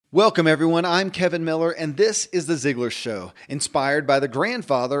Welcome, everyone. I'm Kevin Miller, and this is The Ziglar Show, inspired by the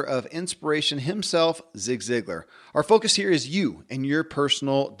grandfather of inspiration himself, Zig Ziglar. Our focus here is you and your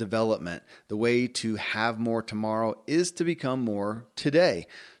personal development. The way to have more tomorrow is to become more today.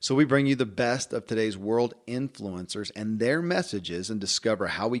 So we bring you the best of today's world influencers and their messages and discover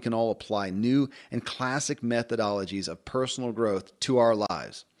how we can all apply new and classic methodologies of personal growth to our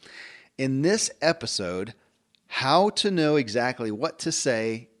lives. In this episode, how to know exactly what to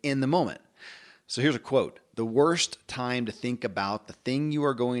say in the moment. So here's a quote. The worst time to think about the thing you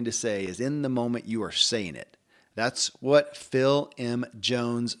are going to say is in the moment you are saying it. That's what Phil M.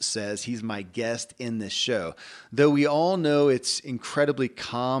 Jones says. He's my guest in this show. Though we all know it's incredibly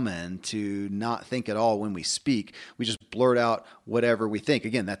common to not think at all when we speak, we just blurt out whatever we think.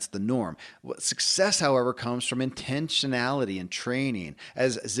 Again, that's the norm. Success, however, comes from intentionality and training.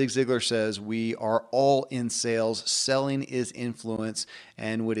 As Zig Ziglar says, we are all in sales. Selling is influence,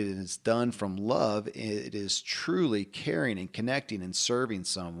 and when it is done from love, it is truly caring and connecting and serving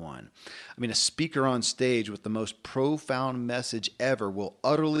someone. I mean, a speaker on stage with the most profound message ever will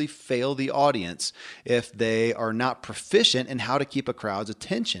utterly fail the audience if they are not proficient in how to keep a crowd's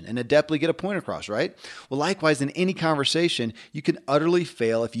attention and adeptly get a point across, right? Well, likewise, in any conversation, you can utterly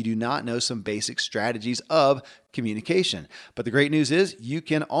fail if you do not know some basic strategies of communication. But the great news is you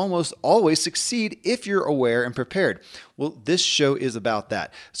can almost always succeed if you're aware and prepared. Well, this show is about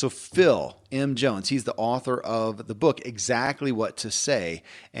that. So Phil M. Jones, he's the author of the book, Exactly What to Say.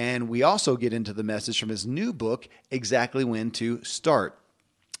 And we also get into the message from his new book, Exactly When to Start.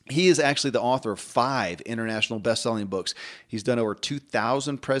 He is actually the author of 5 international best-selling books. He's done over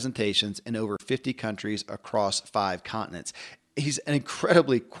 2,000 presentations in over 50 countries across 5 continents. He's an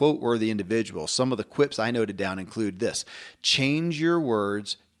incredibly quote-worthy individual. Some of the quips I noted down include this: change your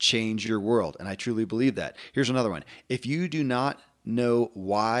words, change your world. And I truly believe that. Here's another one. If you do not know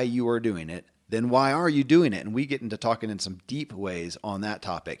why you are doing it, then why are you doing it? And we get into talking in some deep ways on that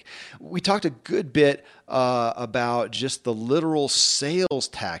topic. We talked a good bit about just the literal sales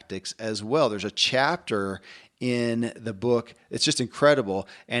tactics as well. There's a chapter in the book. It's just incredible.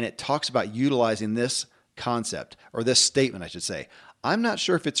 And it talks about utilizing this concept, or this statement, I should say. I'm not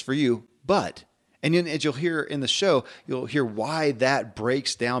sure if it's for you, but, and as you'll hear in the show, you'll hear why that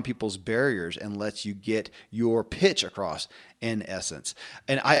breaks down people's barriers and lets you get your pitch across in essence.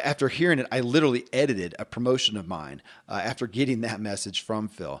 And after hearing it, I literally edited a promotion of mine after getting that message from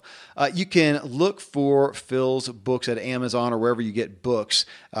Phil. You can look for Phil's books at Amazon or wherever you get books.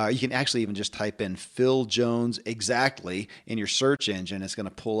 You can actually even just type in Phil Jones Exactly in your search engine. It's going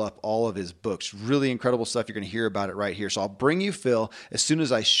to pull up all of his books. Really incredible stuff. You're going to hear about it right here. So I'll bring you Phil as soon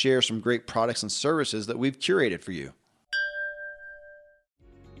as I share some great products and services that we've curated for you.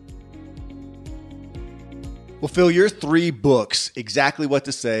 Well, Phil, your 3 books, Exactly What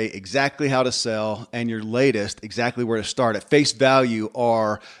to Say, Exactly How to Sell, and your latest, Exactly Where to Start, at face value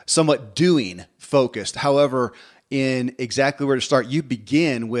are somewhat doing focused. However, in Exactly Where to Start, you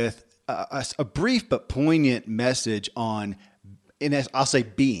begin with a brief but poignant message on, I'll say,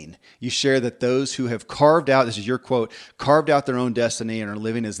 being. You share that those who have carved out, this is your quote, carved out their own destiny and are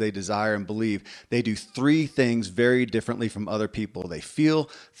living as they desire and believe, they do 3 things very differently from other people. They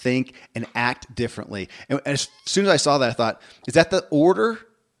feel, think, and act differently. And as soon as I saw that, I thought, is that the order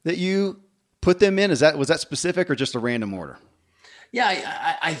that you put them in? Was that specific or just a random order?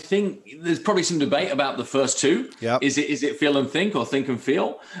 Yeah, I think there's probably some debate about the first 2. Yep. Is it feel and think, or think and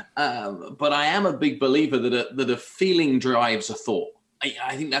feel? But I am a big believer that a feeling drives a thought.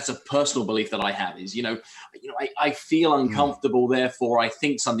 I think that's a personal belief that I have. Is I feel uncomfortable, therefore I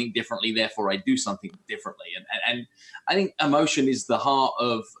think something differently, therefore I do something differently. And I think emotion is the heart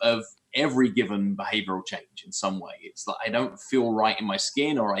of every given behavioral change in some way. It's like I don't feel right in my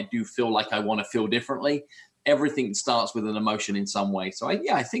skin, or I do feel like I want to feel differently. Everything starts with an emotion in some way. So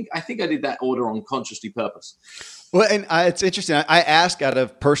I think I did that order on consciously purpose. Well, and it's interesting. I ask out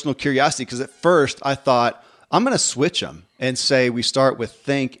of personal curiosity because at first I thought I'm going to switch them and say we start with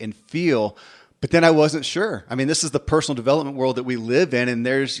think and feel, but then I wasn't sure. I mean, this is the personal development world that we live in, and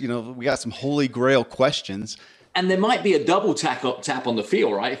there's we got some holy grail questions. And there might be a double tap on the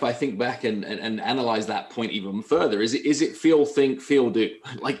feel, right? If I think back and analyze that point even further, is it feel, think, feel, do?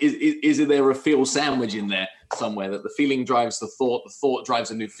 Like, is there a feel sandwich in there somewhere that the feeling drives the thought drives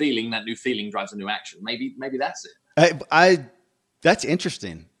a new feeling, that new feeling drives a new action? Maybe that's it. That's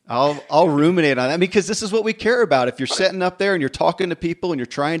interesting. I'll ruminate on that because this is what we care about. If you're sitting up there and you're talking to people and you're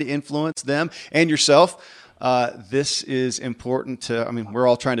trying to influence them and yourself, this is important we're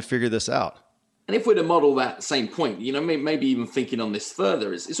all trying to figure this out. And if we're to model that same point, maybe even thinking on this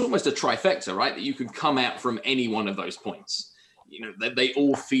further, it's almost a trifecta, right? That you could come out from any one of those points. they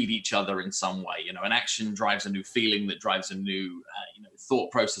all feed each other in some way. An action drives a new feeling that drives a new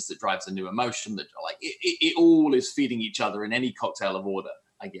thought process that drives a new emotion. That it all is feeding each other in any cocktail of order.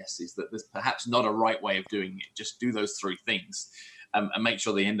 I guess is that there's perhaps not a right way of doing it. Just do those three things and make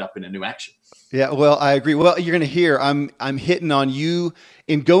sure they end up in a new action. Yeah, well, I agree. Well, you're going to hear I'm hitting on you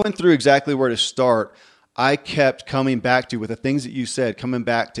in going through exactly where to start. I kept coming back to, with the things that you said, coming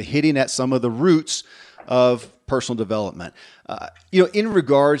back to hitting at some of the roots of personal development. In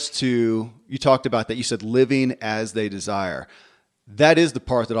regards to, you talked about that, you said living as they desire. That is the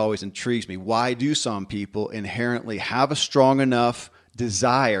part that always intrigues me. Why do some people inherently have a strong enough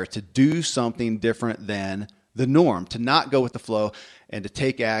desire to do something different than the norm, to not go with the flow and to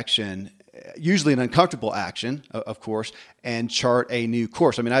take action, usually an uncomfortable action, of course, and chart a new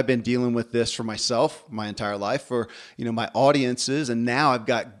course? I mean, I've been dealing with this for myself my entire life, for my audiences, and now I've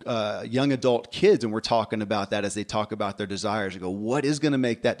got young adult kids, and we're talking about that as they talk about their desires. I go, what is going to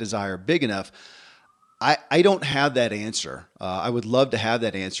make that desire big enough? I don't have that answer. I would love to have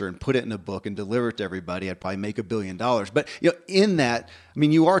that answer and put it in a book and deliver it to everybody. I'd probably make $1 billion. But in that, I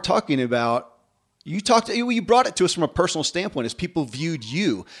mean, you are talking about, you brought it to us from a personal standpoint, as people viewed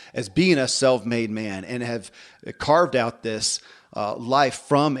you as being a self-made man and have carved out this life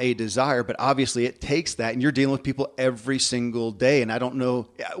from a desire. But obviously it takes that, and you're dealing with people every single day. And I don't know,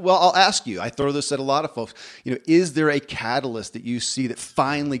 well, I'll ask you, I throw this at a lot of folks, is there a catalyst that you see that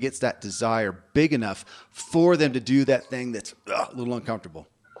finally gets that desire big enough for them to do that thing that's a little uncomfortable?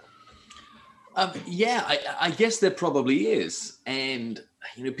 I guess there probably is. And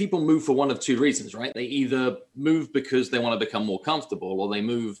people move for one of two reasons, right? They either move because they want to become more comfortable, or they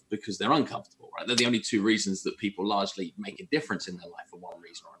move because they're uncomfortable, right? They're the only two reasons that people largely make a difference in their life for one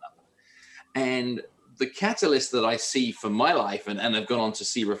reason or another. And the catalyst that I see for my life, and have gone on to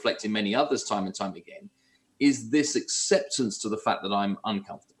see reflect in many others time and time again, is this acceptance to the fact that I'm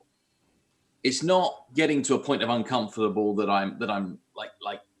uncomfortable. It's not getting to a point of uncomfortable that I'm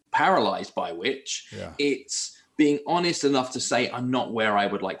like paralyzed by which. Yeah. It's being honest enough to say, I'm not where I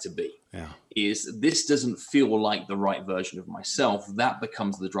would like to be. Yeah. Is this doesn't feel like the right version of myself. That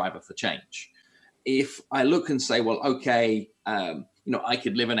becomes the driver for change. If I look and say, well, okay, I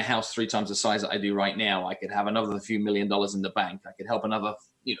could live in a house 3 times the size that I do right now. I could have another few $1 million in the bank. I could help another,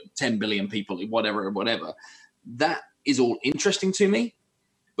 10 billion people, whatever. That is all interesting to me.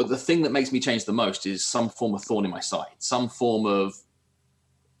 But the thing that makes me change the most is some form of thorn in my side, some form of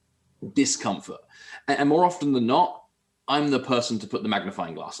discomfort. And more often than not, I'm the person to put the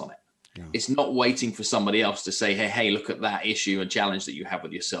magnifying glass on it. Yeah. It's not waiting for somebody else to say, hey, look at that issue and challenge that you have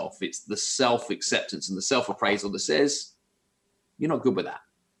with yourself. It's the self-acceptance and the self-appraisal that says, you're not good with that.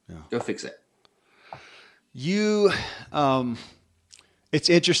 Yeah. Go fix it. It's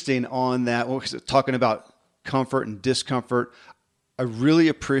interesting on that. We're talking about comfort and discomfort. I really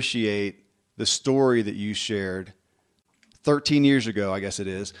appreciate the story that you shared 13 years ago, I guess it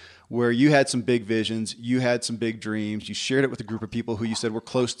is, where you had some big visions, you had some big dreams, you shared it with a group of people who you said were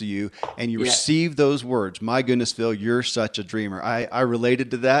close to you, and you received those words, my goodness, Phil, you're such a dreamer. I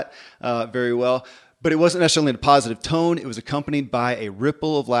related to that very well, but it wasn't necessarily in a positive tone. It was accompanied by a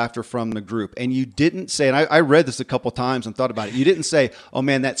ripple of laughter from the group. And you didn't say, and I read this a couple times and thought about it, you didn't say, oh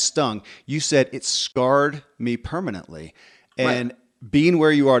man, that stung. You said, it scarred me permanently. And right. Being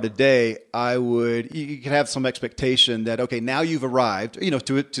where you are today, you could have some expectation that, okay, now you've arrived,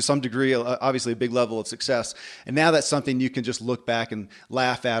 to some degree, obviously a big level of success. And now that's something you can just look back and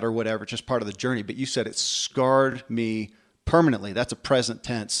laugh at or whatever, just part of the journey. But you said it scarred me permanently. That's a present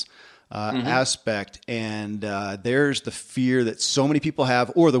tense aspect. And there's the fear that so many people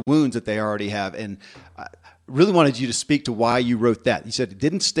have, or the wounds that they already have. And I really wanted you to speak to why you wrote that. You said it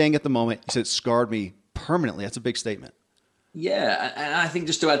didn't sting at the moment. You said it scarred me permanently. That's a big statement. Yeah, and I think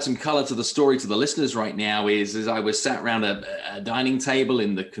just to add some color to the story to the listeners right now is as I was sat around a dining table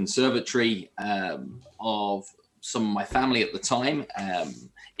in the conservatory of some of my family at the time.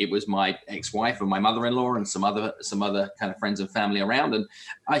 It was my ex-wife and my mother-in-law and some other kind of friends and family around, and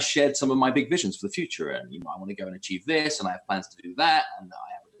I shared some of my big visions for the future. And I want to go and achieve this, and I have plans to do that, and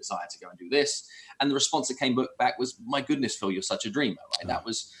I have a desire to go and do this. And the response that came back was, "My goodness, Phil, you're such a dreamer!" Right? That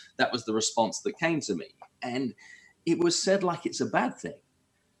was the response that came to me, and it was said like it's a bad thing.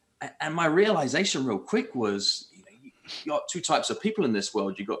 And my realization real quick was, you got two types of people in this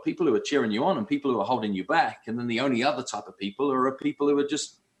world. You've got people who are cheering you on and people who are holding you back. And then the only other type of people are people who are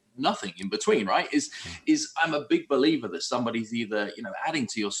just nothing in between, right? Is I'm a big believer that somebody's either, adding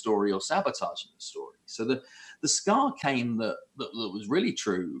to your story or sabotaging the story. So the scar came that was really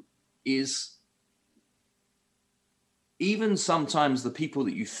true is even sometimes the people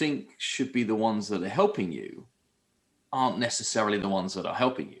that you think should be the ones that are helping you aren't necessarily the ones that are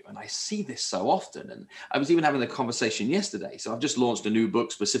helping you. And I see this so often. And I was even having a conversation yesterday. So I've just launched a new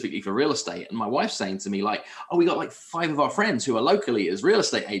book specifically for real estate. And my wife's saying to me, like, oh, we got like 5 of our friends who are locally as real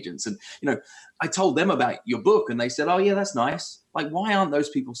estate agents. And, I told them about your book and they said, oh, yeah, that's nice. Like, why aren't those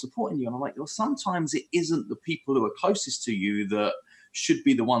people supporting you? And I'm like, well, sometimes it isn't the people who are closest to you that should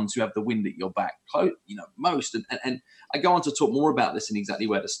be the ones who have the wind at your back, most. And I go on to talk more about this and exactly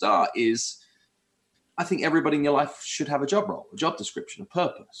where to start is, I think everybody in your life should have a job role, a job description, a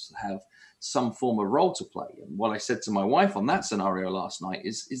purpose, have some form of role to play. And what I said to my wife on that scenario last night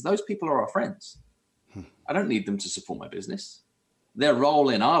is those people are our friends. I don't need them to support my business. Their role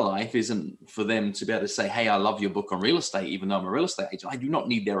in our life isn't for them to be able to say, hey, I love your book on real estate, even though I'm a real estate agent. I do not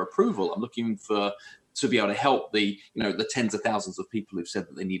need their approval. I'm looking to be able to help the tens of thousands of people who've said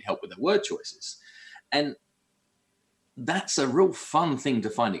that they need help with their word choices. And that's a real fun thing to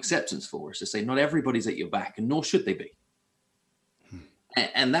find acceptance for, is to say not everybody's at your back, and nor should they be.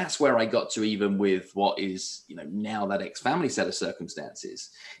 And that's where I got to, even with what is, now that ex-family set of circumstances,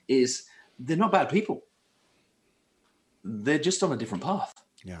 is they're not bad people. They're just on a different path.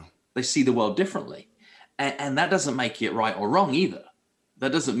 Yeah. They see the world differently. And that doesn't make it right or wrong either.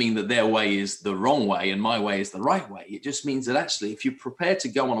 That doesn't mean that their way is the wrong way and my way is the right way. It just means that actually, if you're prepared to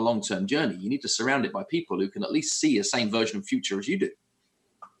go on a long-term journey, you need to surround it by people who can at least see a same version of future as you do.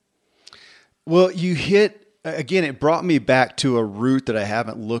 Well, you hit, again, it brought me back to a route that I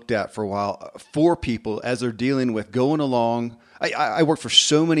haven't looked at for a while for people as they're dealing with going along. I worked for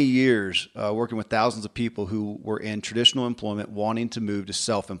so many years working with thousands of people who were in traditional employment wanting to move to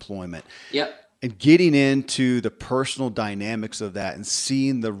self-employment. Yep. And getting into the personal dynamics of that and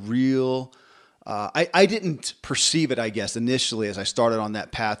seeing the real, I didn't perceive it, I guess, initially as I started on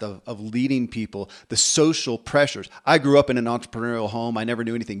that path of leading people, the social pressures. I grew up in an entrepreneurial home. I never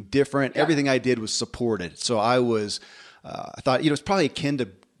knew anything different. Yeah. Everything I did was supported. So I thought, it's probably akin to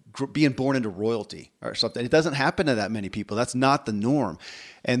being born into royalty or something. It doesn't happen to that many people. That's not the norm.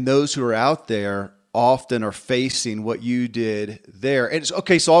 And those who are out there often are facing what you did there. And it's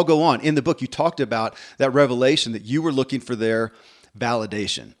okay. So I'll go on. In the book, you talked about that revelation that you were looking for their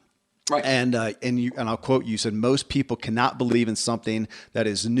validation. Right. And I'll quote you, said, most people cannot believe in something that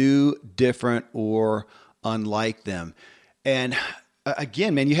is new, different, or unlike them. And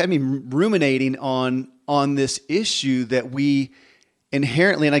again, man, you had me ruminating on this issue that we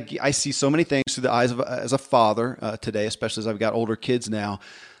inherently, and I see so many things through the eyes of as a father today, especially as I've got older kids now,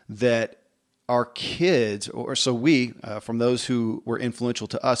 that our kids, or so we, from those who were influential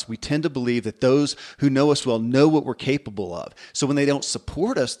to us, we tend to believe that those who know us well know what we're capable of. So when they don't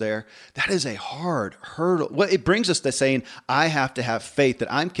support us there, that is a hard hurdle. Well, it brings us to saying, I have to have faith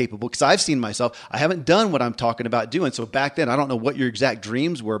that I'm capable, because I've seen myself. I haven't done what I'm talking about doing. So back then, I don't know what your exact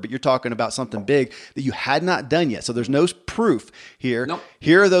dreams were, but you're talking about something big that you had not done yet. So there's no proof here. Nope.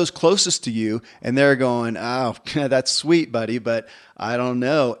 Here are those closest to you, and they're going, oh, that's sweet, buddy, but I don't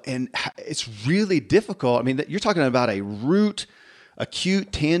know. And it's really difficult. I mean, you're talking about a root,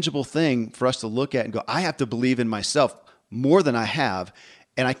 acute, tangible thing for us to look at and go, I have to believe in myself more than I have,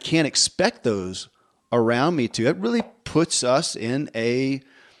 and I can't expect those around me to. It really puts us in a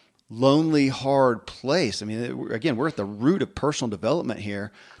lonely, hard place. I mean, again, we're at the root of personal development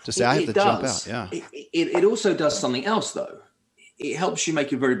here to say, I have to jump out. Yeah. It also does something else, though. It helps you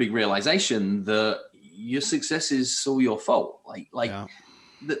make a very big realization that your success is all your fault.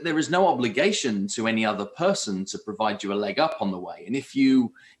 There is no obligation to any other person to provide you a leg up on the way. And if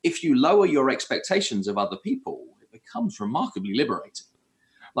you lower your expectations of other people, it becomes remarkably liberating.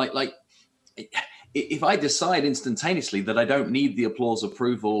 Like if I decide instantaneously that I don't need the applause,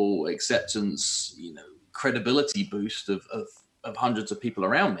 approval, acceptance, credibility boost of hundreds of people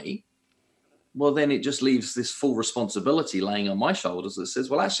around me, well, then it just leaves this full responsibility laying on my shoulders that says,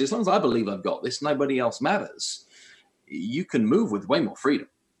 well, actually, as long as I believe I've got this, nobody else matters. You can move with way more freedom.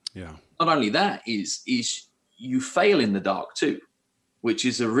 Yeah. Not only that, is you fail in the dark too, which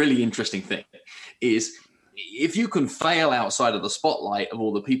is a really interesting thing. Is if you can fail outside of the spotlight of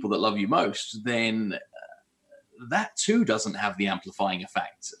all the people that love you most, then that too doesn't have the amplifying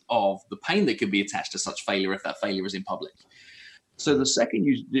effect of the pain that could be attached to such failure if that failure is in public. So the second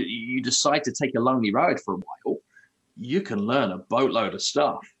you decide to take a lonely road for a while, you can learn a boatload of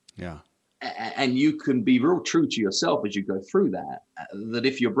stuff. Yeah. And you can be real true to yourself as you go through that, that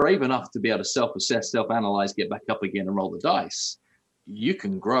if you're brave enough to be able to self-assess, self-analyze, get back up again and roll the dice, you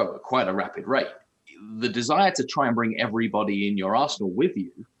can grow at quite a rapid rate. The desire to try and bring everybody in your arsenal with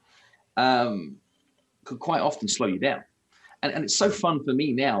you could quite often slow you down. And it's so fun for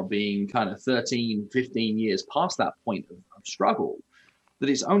me now, being kind of 13, 15 years past that point of struggle, that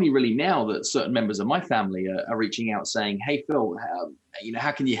it's only really now that certain members of my family are reaching out saying, hey, Phil,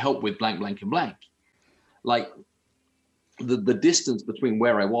 how can you help with blank, blank, and blank? Like the distance between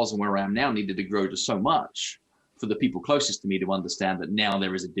where I was and where I am now needed to grow to so much for the people closest to me to understand that now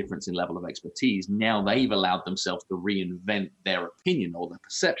there is a difference in level of expertise. Now they've allowed themselves to reinvent their opinion or their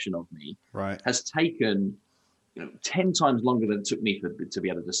perception of me. Right. Has taken 10 times longer than it took me to be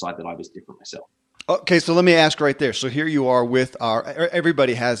able to decide that I was different myself. Okay, so let me ask right there. So here you are with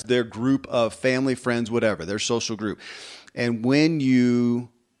everybody has their group of family, friends, whatever, their social group. And when you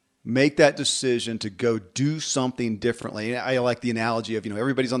make that decision to go do something differently, I like the analogy of,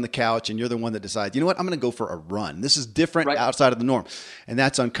 everybody's on the couch and you're the one that decides, you know what, I'm going to go for a run. This is different, right, outside of the norm. And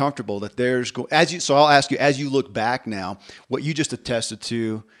that's uncomfortable that so I'll ask you, as you look back now, what you just attested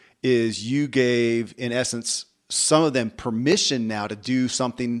to is you gave, in essence, some of them permission now to do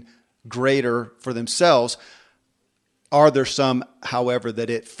something greater for themselves. Are there some, however, that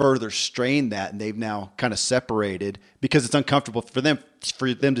it further strained that and they've now kind of separated because it's uncomfortable for them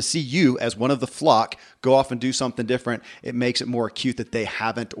to see you as one of the flock go off and do something different? It makes it more acute that they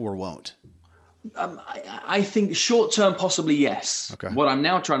haven't or won't. I think short term, possibly yes. Okay. What I'm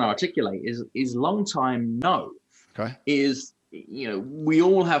now trying to articulate is long time no. Okay. We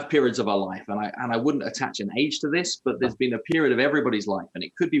all have periods of our life, and I wouldn't attach an age to this, but there's been a period of everybody's life, and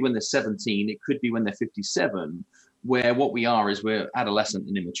it could be when they're 17, it could be when they're 57, where what we are is we're adolescent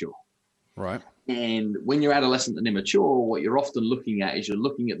and immature. Right. And when you're adolescent and immature, what you're often looking at is you're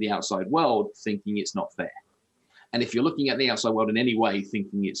looking at the outside world thinking it's not fair. And if you're looking at the outside world in any way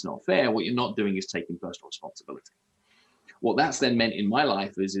thinking it's not fair, what you're not doing is taking personal responsibility. What that's then meant in my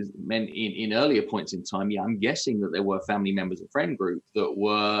life is meant in earlier points in time, I'm guessing that there were family members of friend group that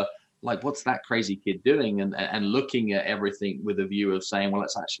were like, what's that crazy kid doing? And looking at everything with a view of saying, well,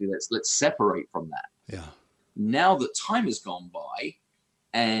 let's separate from that. Yeah. Now that time has gone by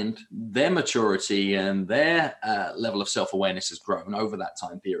and their maturity and their level of self-awareness has grown over that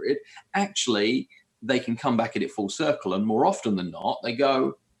time period, actually, they can come back at it full circle. And more often than not, they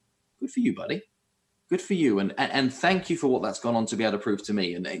go, good for you, buddy. Good for you. And thank you for what that's gone on to be able to prove to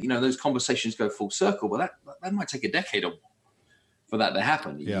me. And, those conversations go full circle, but that might take a decade or more for that to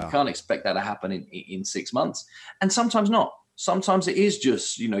happen. Yeah. You can't expect that to happen in 6 months. And sometimes not. Sometimes it is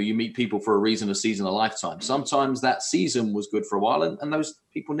just, you meet people for a reason, a season, a lifetime. Sometimes that season was good for a while and those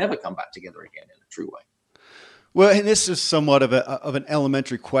people never come back together again in a true way. Well, and this is somewhat of an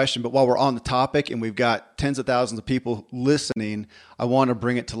elementary question, but while we're on the topic and we've got tens of thousands of people listening, I want to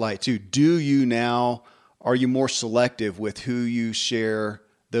bring it to light too. Are you more selective with who you share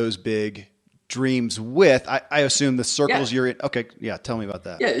those big dreams with? I assume the circles you're in. Okay. Yeah. Tell me about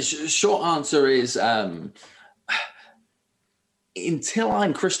that. Yeah. Short answer is, until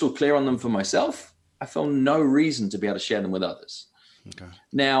I'm crystal clear on them for myself, I feel no reason to be able to share them with others. Okay.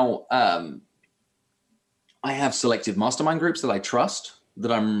 Now, I have selective mastermind groups that I trust,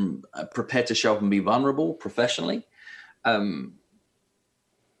 that I'm prepared to show up and be vulnerable professionally. I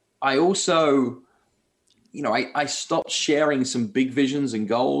also, I stopped sharing some big visions and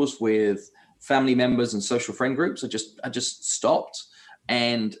goals with family members and social friend groups. I just stopped.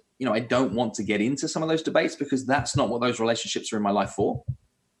 And, I don't want to get into some of those debates because that's not what those relationships are in my life for.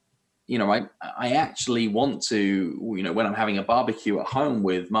 I actually want to, when I'm having a barbecue at home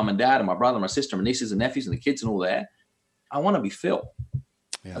with mum and dad and my brother and my sister and nieces and nephews and the kids and all there, I want to be Phil.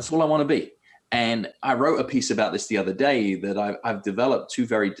 Yeah. That's all I want to be. And I wrote a piece about this the other day that I've developed two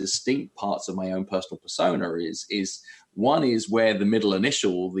very distinct parts of my own personal persona. One is where the middle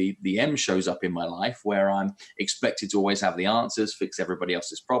initial, the M, shows up in my life, where I'm expected to always have the answers, fix everybody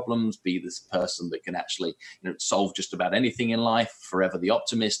else's problems, be this person that can actually solve just about anything in life, forever the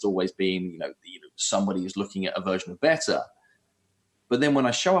optimist, always being somebody who's looking at a version of better. But then when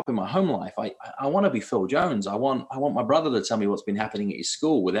I show up in my home life, I want to be Phil Jones. I want my brother to tell me what's been happening at his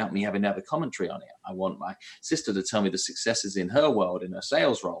school without me having to have a commentary on it. I want my sister to tell me the successes in her world, in her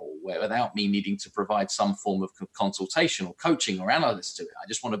sales role, without me needing to provide some form of consultation or coaching or analysis to it. I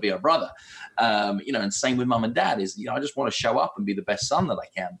just want to be a brother. And same with mum and dad is, I just want to show up and be the best son that I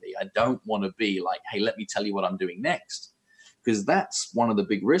can be. I don't want to be like, hey, let me tell you what I'm doing next. Because that's one of the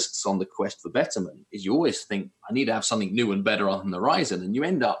big risks on the quest for betterment is you always think, I need to have something new and better on the horizon. And you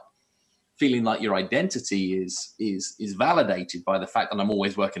end up feeling like your identity is validated by the fact that I'm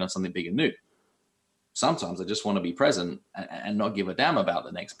always working on something big and new. Sometimes I just want to be present and not give a damn about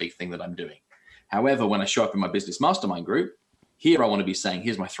the next big thing that I'm doing. However, when I show up in my business mastermind group, here I want to be saying,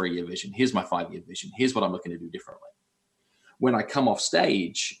 here's my 3-year vision. Here's my 5-year vision. Here's what I'm looking to do differently. When I come off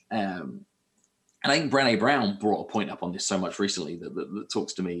stage, and I think Brené Brown brought a point up on this so much recently that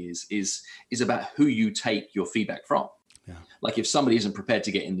talks to me is about who you take your feedback from. Yeah. Like if somebody isn't prepared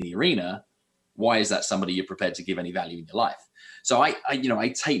to get in the arena, why is that somebody you're prepared to give any value in your life? So I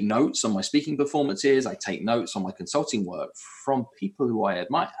take notes on my speaking performances. I take notes on my consulting work from people who I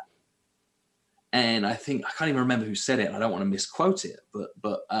admire. And I think, I can't even remember who said it, and I don't want to misquote it,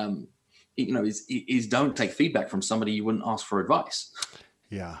 but is don't take feedback from somebody you wouldn't ask for advice.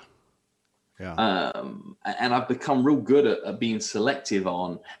 Yeah. Yeah. And I've become real good at being selective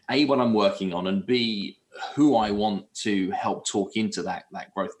on A, what I'm working on, and B, who I want to help talk into that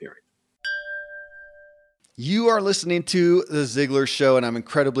growth period. You are listening to The Ziglar Show, and I'm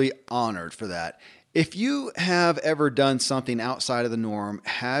incredibly honored for that. If you have ever done something outside of the norm,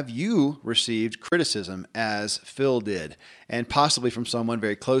 have you received criticism as Phil did, and possibly from someone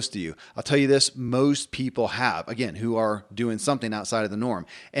very close to you? I'll tell you this, most people have, again, who are doing something outside of the norm.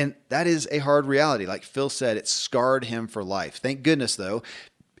 And that is a hard reality. Like Phil said, it scarred him for life. Thank goodness, though,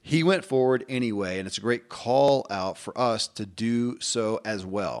 he went forward anyway, and it's a great call out for us to do so as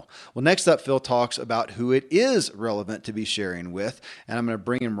well. Well, next up, Phil talks about who it is relevant to be sharing with, and I'm going to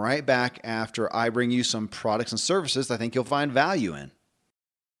bring him right back after I bring you some products and services I think you'll find value in.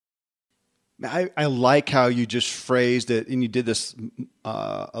 I like how you just phrased it, and you did this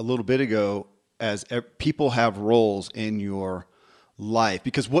a little bit ago, as people have roles in your life,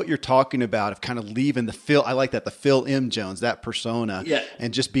 because what you're talking about of kind of leaving the Phil, I like that, the Phil M. Jones, that persona,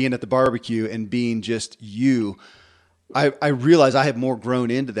 and just being at the barbecue and being just you. I realize I have more grown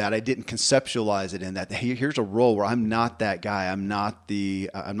into that. I didn't conceptualize it in that. Here's a role where I'm not that guy. I'm not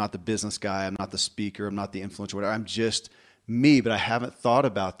the business guy. I'm not the speaker. I'm not the influencer, whatever. I'm just me, but I haven't thought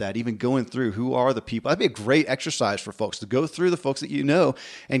about that. Even going through who are the people, that'd be a great exercise for folks to go through the folks that you know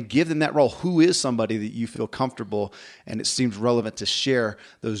and give them that role. Who is somebody that you feel comfortable and it seems relevant to share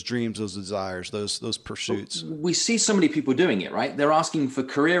those dreams, those desires, those pursuits? We see so many people doing it, right? They're asking for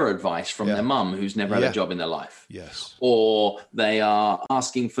career advice from their mum who's never had a job in their life. Yes. Or they are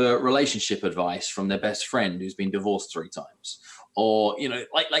asking for relationship advice from their best friend who's been divorced 3 times. Or,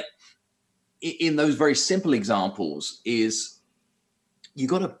 like in those very simple examples is you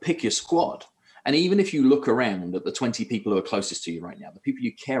got to pick your squad. And even if you look around at the 20 people who are closest to you right now, the people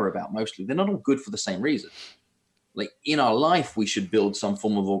you care about mostly, they're not all good for the same reason. Like in our life, we should build some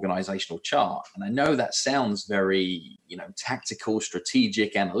form of organizational chart. And I know that sounds very, tactical,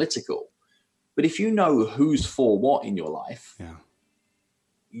 strategic, analytical. But if you know who's for what in your life,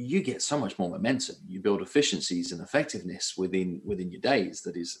 you get so much more momentum. You build efficiencies and effectiveness within your days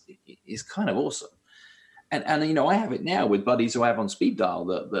that is kind of awesome. And I have it now with buddies who I have on speed dial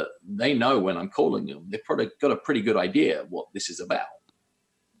that they know when I'm calling them, they've probably got a pretty good idea what this is about.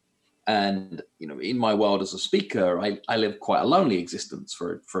 And, in my world as a speaker, I live quite a lonely existence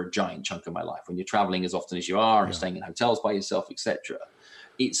for a giant chunk of my life. When you're traveling as often as you are and staying in hotels by yourself, etc.,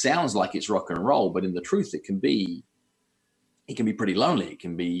 it sounds like it's rock and roll, but in the truth, it can be pretty lonely. It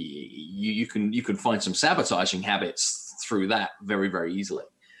can be, you can find some sabotaging habits through that very, very easily.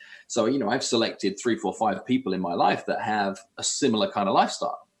 So, I've selected 3, 4, 5 people in my life that have a similar kind of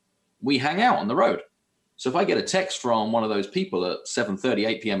lifestyle. We hang out on the road. So if I get a text from one of those people at 7:30,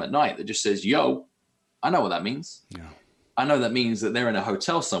 8 p.m. at night that just says, yo, I know what that means. Yeah. I know that means that they're in a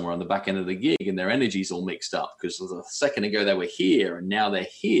hotel somewhere on the back end of the gig and their energy's all mixed up because a second ago they were here and now they're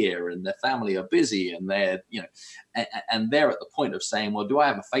here and their family are busy and they're, and they're at the point of saying, well, do I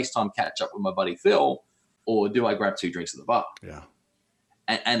have a FaceTime catch up with my buddy Phil or do I grab 2 drinks at the bar? Yeah.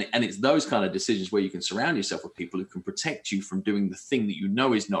 And it's those kind of decisions where you can surround yourself with people who can protect you from doing the thing that you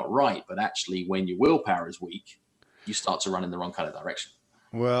know is not right. But actually, when your willpower is weak, you start to run in the wrong kind of direction.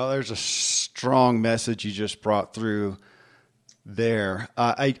 Well, there's a strong message you just brought through there.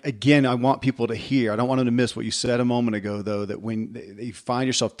 I want people to hear, I don't want them to miss what you said a moment ago, though, that when you find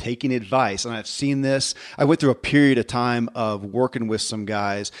yourself taking advice, and I've seen this, I went through a period of time of working with some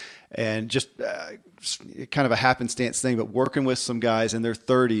guys and just kind of a happenstance thing, but working with some guys in their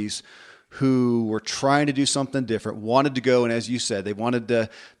 30s who were trying to do something different, wanted to go, and as you said, they wanted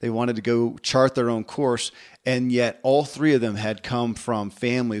to go chart their own course, and yet all 3 of them had come from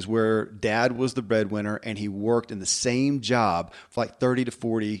families where dad was the breadwinner and he worked in the same job for like 30 to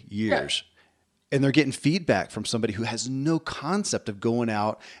 40 years. Yeah. And they're getting feedback from somebody who has no concept of going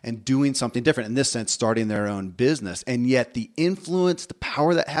out and doing something different, in this sense, starting their own business. And yet the influence, the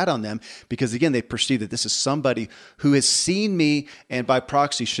power that had on them, because again, they perceive that this is somebody who has seen me and by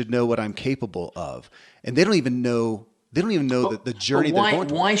proxy should know what I'm capable of. And they don't even know the journey they're going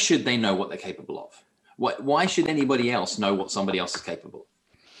through. Why should they know what they're capable of? Why should anybody else know what somebody else is capable of?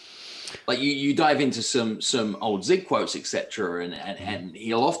 Like you dive into some old Zig quotes, etc., and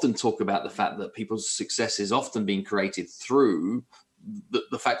he'll often talk about the fact that people's success is often being created through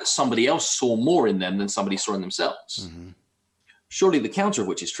the fact that somebody else saw more in them than somebody saw in themselves. Mm-hmm. Surely the counter of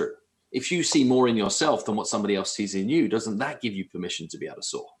which is true. If you see more in yourself than what somebody else sees in you, doesn't that give you permission to be able to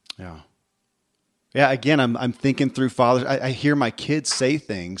soar? Yeah. Yeah. Again, I'm thinking through fathers. I hear my kids say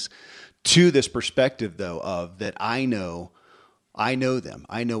things to this perspective, though, of that I know them.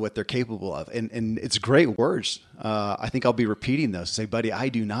 I know what they're capable of. And it's great words. I think I'll be repeating those. Say, buddy, I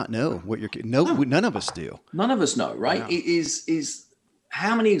do not know what none of us do. None of us know, right? Yeah. It is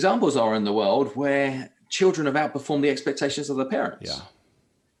how many examples are in the world where children have outperformed the expectations of their parents? Yeah.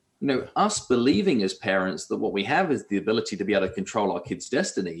 You know, us believing as parents that what we have is the ability to be able to control our kids'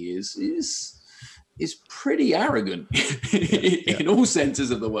 destiny is pretty arrogant in all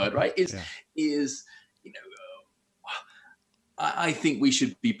senses of the word, right? I think we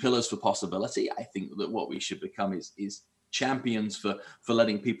should be pillars for possibility. I think that what we should become is champions for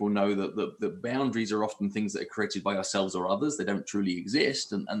letting people know that the boundaries are often things that are created by ourselves or others. They don't truly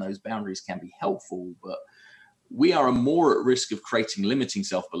exist, and those boundaries can be helpful, but we are more at risk of creating limiting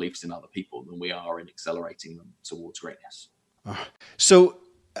self-beliefs in other people than we are in accelerating them towards greatness. So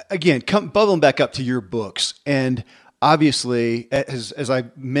again, bubbling back up to your books, and obviously, as I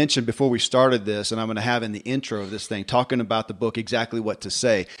mentioned before we started this, and I'm going to have in the intro of this thing, talking about the book, exactly what to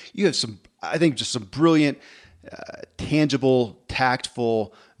say, you have just some brilliant, tangible,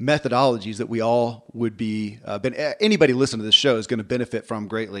 tactful methodologies that we all would be, anybody listening to this show is going to benefit from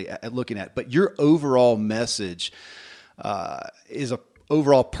greatly at looking at. But your overall message is a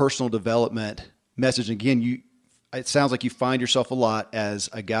overall personal development message. Again, it sounds like you find yourself a lot as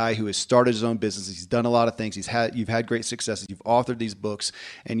a guy who has started his own business. He's done a lot of things. You've had great successes. You've authored these books,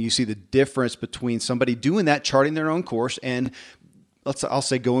 and you see the difference between somebody doing that, charting their own course, and I'll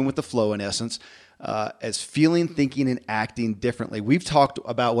say going with the flow in essence, as feeling, thinking, and acting differently. We've talked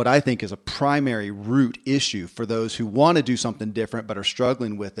about what I think is a primary root issue for those who want to do something different but are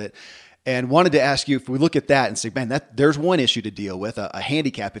struggling with it. And wanted to ask you, if we look at that and say, man, there's one issue to deal with, a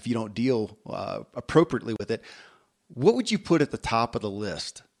handicap if you don't deal appropriately with it. What would you put at the top of the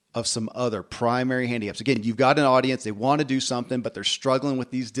list of some other primary handicaps? Again, you've got an audience, they want to do something, but they're struggling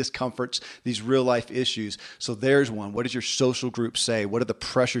with these discomforts, these real life issues. So there's one. What does your social group say? What are the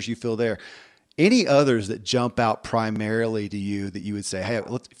pressures you feel there? Any others that jump out primarily to you that you would say, hey,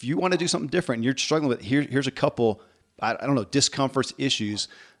 if you want to do something different and you're struggling with, here's a couple, I don't know, discomforts, issues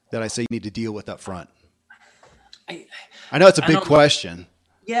that I say you need to deal with up front? I know it's a big question.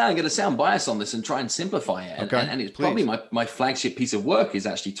 Yeah, I'm going to sound biased on this and try and simplify it. Okay, and it's probably my flagship piece of work is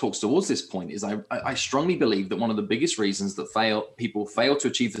actually talks towards this point. Is I strongly believe that one of the biggest reasons that people fail to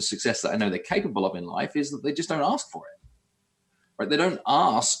achieve the success that I know they're capable of in life is that they just don't ask for it. Right? They don't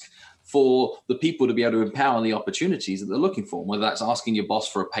ask for the people to be able to empower the opportunities that they're looking for, whether that's asking your boss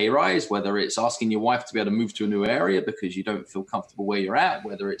for a pay rise, whether it's asking your wife to be able to move to a new area because you don't feel comfortable where you're at,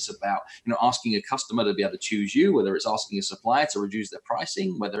 whether it's about, asking a customer to be able to choose you, whether it's asking a supplier to reduce their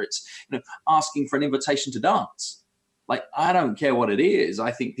pricing, whether it's, asking for an invitation to dance. Like, I don't care what it is.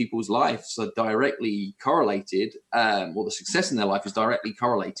 I think people's lives are directly correlated, or the success in their life is directly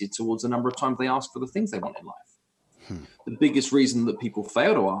correlated towards the number of times they ask for the things they want in life. The biggest reason that people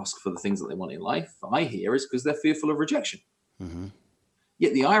fail to ask for the things that they want in life, I hear, is because they're fearful of rejection. Mm-hmm.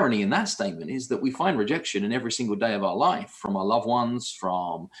 Yet the irony in that statement is that we find rejection in every single day of our life, from our loved ones,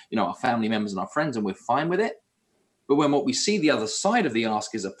 from our family members and our friends, and we're fine with it. But when what we see the other side of the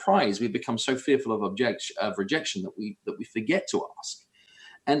ask is a prize, we become so fearful of rejection that we forget to ask.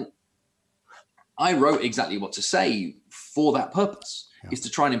 And I wrote exactly what to say for that purpose. Is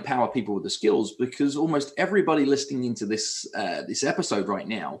to try and empower people with the skills, because almost everybody listening into this episode right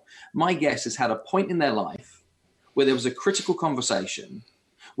now, my guess, has had a point in their life where there was a critical conversation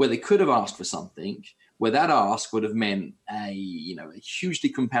where they could have asked for something, where that ask would have meant a hugely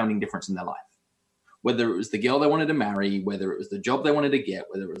compounding difference in their life. Whether it was the girl they wanted to marry, whether it was the job they wanted to get,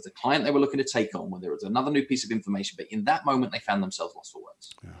 whether it was the client they were looking to take on, whether it was another new piece of information, but in that moment they found themselves lost for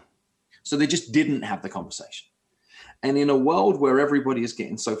words. Yeah. So they just didn't have the conversation. And in a world where everybody is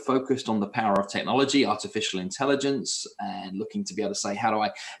getting so focused on the power of technology, artificial intelligence, and looking to be able to say, how do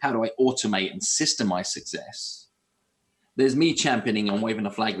I automate and systemize success? There's me championing and waving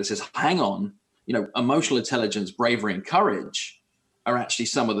a flag that says, hang on, emotional intelligence, bravery, and courage are actually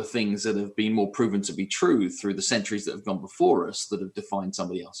some of the things that have been more proven to be true through the centuries that have gone before us that have defined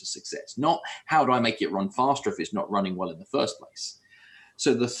somebody else's success. Not how do I make it run faster if it's not running well in the first place.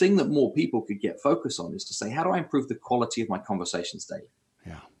 So the thing that more people could get focused on is to say, how do I improve the quality of my conversations daily?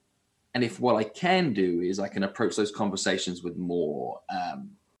 Yeah. And if what I can do is I can approach those conversations with more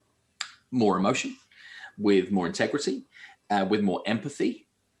emotion, with more integrity, with more empathy,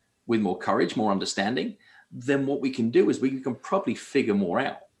 with more courage, more understanding, then what we can do is we can probably figure more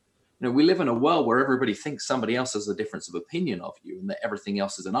out. We live in a world where everybody thinks somebody else has a difference of opinion of you and that everything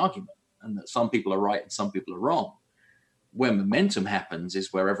else is an argument and that some people are right and some people are wrong. Where momentum happens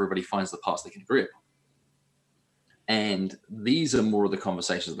is where everybody finds the parts they can agree upon. And these are more of the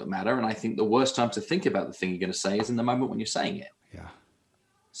conversations that matter. And I think the worst time to think about the thing you're going to say is in the moment when you're saying it. Yeah.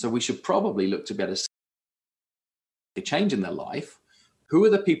 So we should probably look to better a change in their life. Who are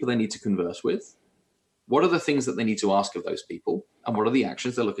the people they need to converse with? What are the things that they need to ask of those people? And what are the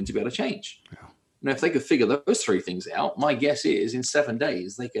actions they're looking to be able to change? Yeah. Now, if they could figure those three things out, my guess is in 7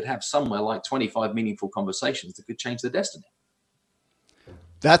 days, they could have somewhere like 25 meaningful conversations that could change their destiny.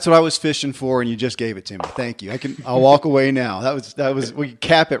 That's what I was fishing for, and you just gave it to me. Thank you. I'll walk away now. That was we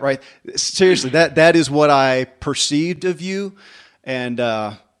cap it right. Seriously, that is what I perceived of you, and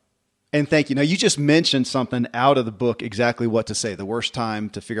thank you. Now, you just mentioned something out of the book, exactly what to say. The worst time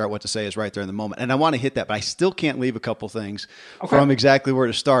to figure out what to say is right there in the moment. And I want to hit that, but I still can't leave a couple things from exactly where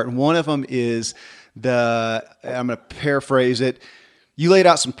to start. And one of them is I'm going to paraphrase it. You laid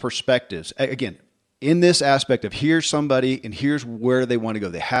out some perspectives. Again, in this aspect of here's somebody and here's where they want to go.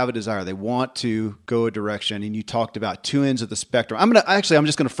 They have a desire. They want to go a direction. And you talked about two ends of the spectrum. I'm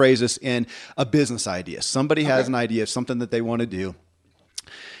just going to phrase this in a business idea. Somebody has an idea of something that they want to do.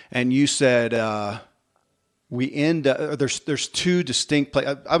 And you said there's two distinct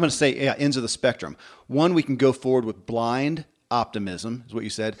I'm going to say ends of the spectrum. One, we can go forward with blind optimism, is what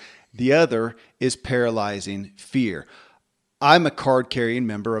you said. The other is paralyzing fear. I'm a card-carrying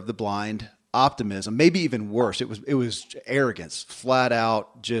member of the blind optimism, maybe even worse. It was arrogance, flat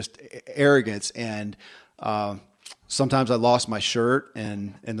out just arrogance. And sometimes I lost my shirt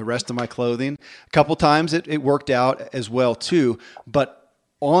and the rest of my clothing. A couple times it worked out as well too, but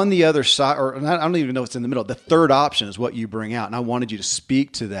on the other side, or I don't even know what's in the middle, the third option is what you bring out. And I wanted you to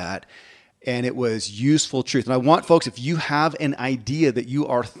speak to that. And it was useful truth. And I want folks, if you have an idea that you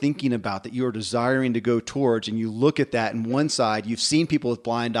are thinking about, that you are desiring to go towards, and you look at that, and one side, you've seen people with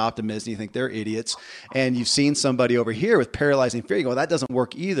blind optimism, you think they're idiots. And you've seen somebody over here with paralyzing fear. You go, well, that doesn't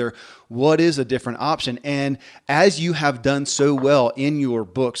work either. What is a different option? And as you have done so well in your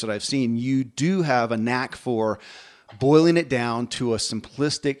books that I've seen, you do have a knack for boiling it down to a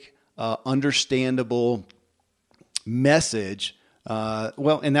simplistic, understandable message.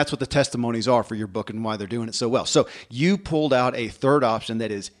 And that's what the testimonies are for your book and why they're doing it so well. So you pulled out a third option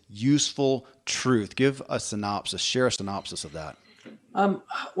that is useful truth. Give a synopsis, share a synopsis of that.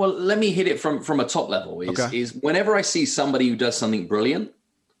 Well, let me hit it from a top level is whenever I see somebody who does something brilliant,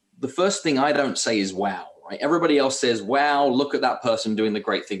 the first thing I don't say is wow, right? Everybody else says, wow, look at that person doing the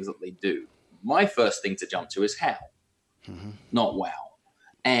great things that they do. My first thing to jump to is how. Not wow.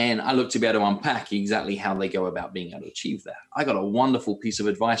 And I look to be able to unpack exactly how they go about being able to achieve that. I got a wonderful piece of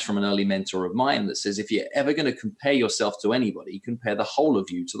advice from an early mentor of mine that says, if you're ever going to compare yourself to anybody, compare the whole of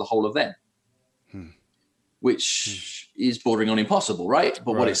you to the whole of them, which is bordering on impossible, right?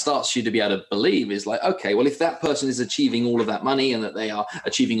 But what it starts you to be able to believe is like, okay, well, if that person is achieving all of that money and that they are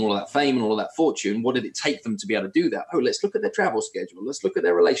achieving all of that fame and all of that fortune, what did it take them to be able to do that? Oh, let's look at their travel schedule. Let's look at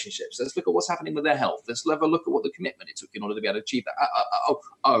their relationships. Let's look at what's happening with their health. Let's have a look at what the commitment it took in order to be able to achieve that.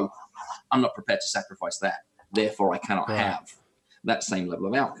 I'm not prepared to sacrifice that. Therefore, I cannot have that same level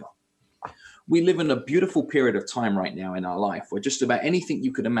of outcome. We live in a beautiful period of time right now in our life where just about anything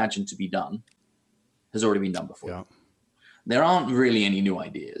you could imagine to be done has already been done before. Yeah. There aren't really any new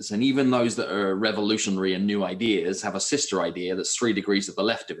ideas. And even those that are revolutionary and new ideas have a sister idea that's 3 degrees to the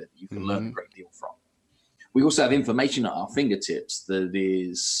left of it that you can learn a great deal from. We also have information at our fingertips that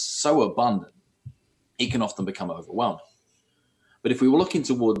is so abundant, it can often become overwhelming. But if we were looking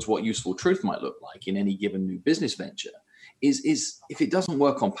towards what useful truth might look like in any given new business venture, is if it doesn't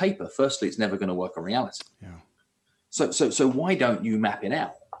work on paper, firstly, it's never going to work on reality. Yeah. So why don't you map it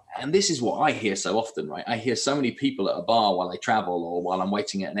out? And this is what I hear so often, right? I hear so many people at a bar while I travel or while I'm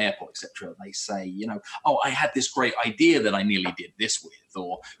waiting at an airport, etc. They say, I had this great idea that I nearly did this with,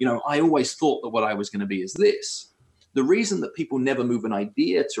 or, I always thought that what I was going to be is this. The reason that people never move an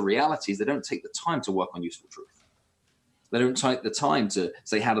idea to reality is they don't take the time to work on useful truth. They don't take the time to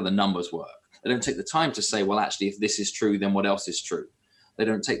say, how do the numbers work? They don't take the time to say, well, actually, if this is true, then what else is true? They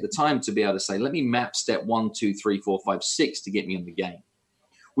don't take the time to be able to say, let me map step 1, 2, 3, 4, 5, 6 to get me in the game.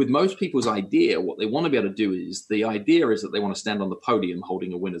 With most people's idea, what they want to be able to do is the idea is that they want to stand on the podium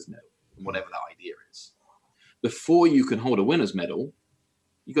holding a winner's medal, whatever that idea is. Before you can hold a winner's medal,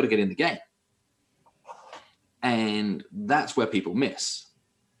 you've got to get in the game. And that's where people miss.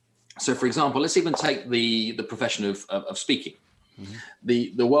 So, for example, let's even take the profession of speaking.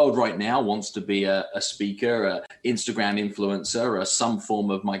 The world right now wants to be a speaker, a Instagram influencer, or some form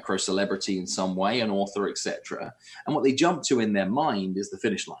of micro celebrity in some way, an author, etc. And what they jump to in their mind is the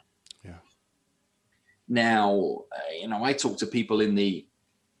finish line. Yeah. Now, I talk to people in the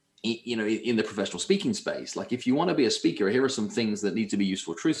professional speaking space. Like, if you want to be a speaker, here are some things that need to be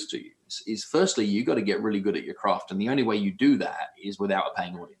useful truths to you. Is firstly, you got to get really good at your craft. And the only way you do that is without a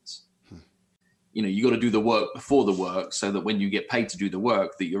paying audience. You got to do the work before the work, so that when you get paid to do the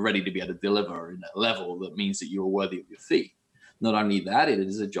work, that you're ready to be able to deliver in a level that means that you are worthy of your fee. Not only that, it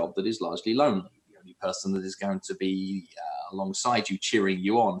is a job that is largely lonely. The only person that is going to be alongside you, cheering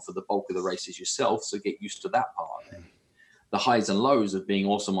you on for the bulk of the race is yourself. So get used to that part of it. The highs and lows of being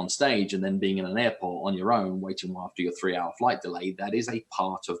awesome on stage and then being in an airport on your own, waiting after your 3-hour flight delay, that is a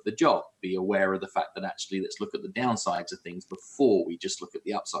part of the job. Be aware of the fact that actually, let's look at the downsides of things before we just look at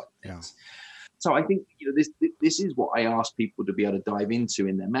the upside of things. Yeah. So I think this is what I ask people to be able to dive into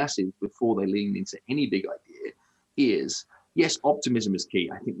in their masses before they lean into any big idea is, yes, optimism is key.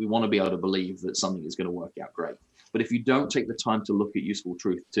 I think we want to be able to believe that something is going to work out great. But if you don't take the time to look at useful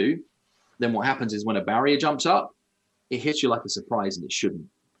truth too, then what happens is when a barrier jumps up, it hits you like a surprise, and it shouldn't.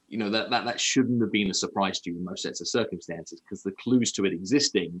 That shouldn't have been a surprise to you in most sets of circumstances, because the clues to it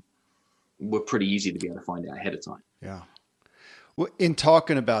existing were pretty easy to be able to find out ahead of time. Yeah. Well, in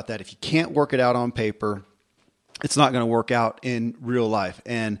talking about that, if you can't work it out on paper, it's not going to work out in real life.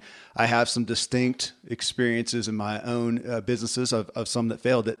 And I have some distinct experiences in my own businesses of some that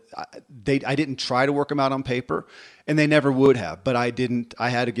failed that I didn't try to work them out on paper, and they never would have, but I didn't. I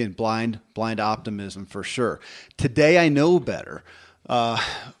had, again, blind optimism for sure. Today I know better. But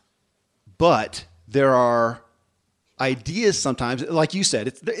there are ideas sometimes, like you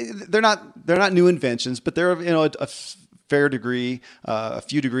said, they're not new inventions, but they're, a fair degree, a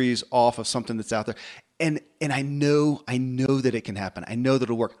few degrees off of something that's out there. And I know that it can happen. I know that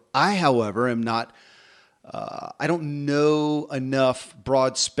it'll work. I, however, am not, I don't know enough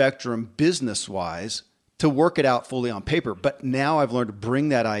broad spectrum business wise to work it out fully on paper. But now I've learned to bring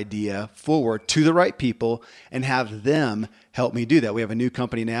that idea forward to the right people and have them help me do that. We have a new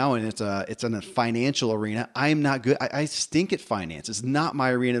company now, and it's in a financial arena. I'm not good. I stink at finance. It's not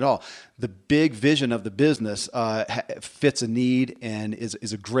my arena at all. The big vision of the business fits a need and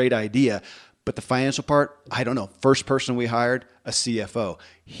is a great idea. But the financial part, I don't know. First person we hired, a CFO.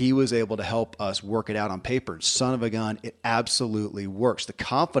 He was able to help us work it out on paper. Son of a gun, it absolutely works. The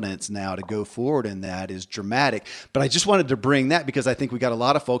confidence now to go forward in that is dramatic. But I just wanted to bring that because I think we got a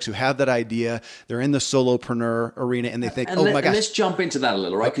lot of folks who have that idea. They're in the solopreneur arena and they think, my gosh. And let's jump into that a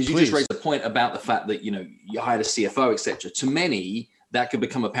little, right? Because you just raised a point about the fact that, you hired a CFO, et cetera. To many, that could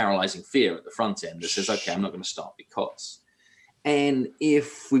become a paralyzing fear at the front end that says, okay, I'm not going to start because. And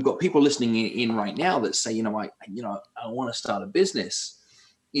if we've got people listening in right now that say, I want to start a business,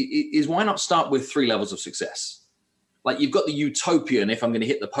 is why not start with 3 levels of success? Like, you've got the utopian, if I'm going to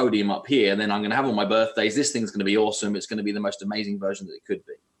hit the podium up here, then I'm going to have all my birthdays. This thing's going to be awesome. It's going to be the most amazing version that it could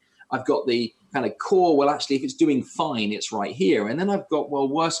be. I've got the kind of core, well, actually, if it's doing fine, it's right here. And then I've got, well,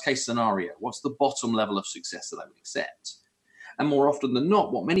 worst case scenario. What's the bottom level of success that I would accept? And more often than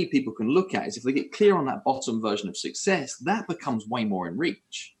not, what many people can look at is if they get clear on that bottom version of success, that becomes way more in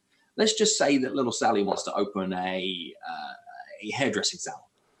reach. Let's just say that little Sally wants to open a hairdressing salon.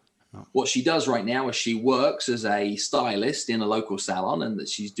 Oh. What she does right now is she works as a stylist in a local salon, and that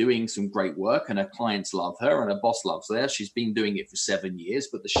she's doing some great work, and her clients love her and her boss loves her. She's been doing it for 7 years,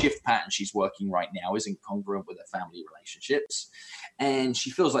 but the shift pattern she's working right now isn't congruent with her family relationships. And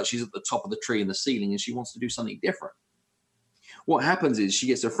she feels like she's at the top of the tree in the ceiling and she wants to do something different. What happens is she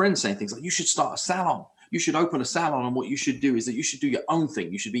gets her friends saying things like, you should start a salon. You should open a salon. And what you should do is that you should do your own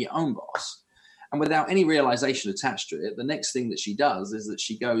thing. You should be your own boss. And without any realization attached to it, the next thing that she does is that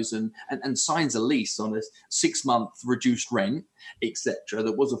she goes and signs a lease on a 6-month reduced rent, etc.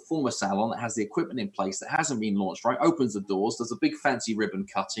 That was a former salon that has the equipment in place that hasn't been launched, right? Opens the doors, does a big fancy ribbon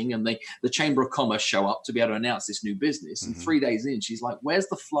cutting, and the Chamber of Commerce show up to be able to announce this new business. Mm-hmm. And 3 days in, she's like, where's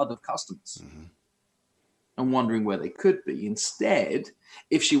the flood of customers? Mm-hmm. And wondering where they could be. Instead,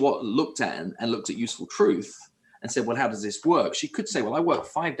 if she looked at useful truth and said, well, how does this work? She could say, well, I work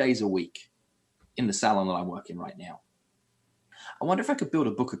 5 days a week in the salon that I'm working right now. I wonder if I could build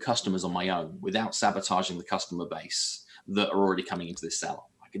a book of customers on my own without sabotaging the customer base that are already coming into this salon.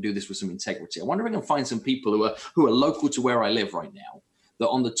 I could do this with some integrity. I wonder if I can find some people who are local to where I live right now, that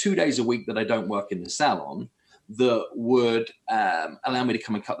on the 2 days a week that I don't work in the salon, that would allow me to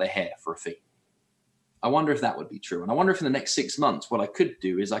come and cut their hair for a fee. I wonder if that would be true. And I wonder if in the next 6 months, what I could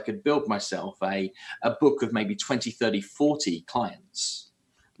do is I could build myself a book of maybe 20, 30, 40 clients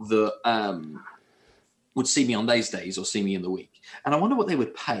that would see me on those days or see me in the week. And I wonder what they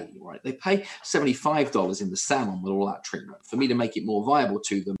would pay, right? They pay $75 in the salon with all that treatment. For me to make it more viable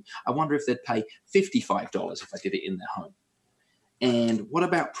to them, I wonder if they'd pay $55 if I did it in their home. And what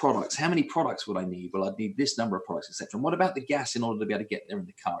about products? How many products would I need? Well, I'd need this number of products, etc. And what about the gas in order to be able to get there in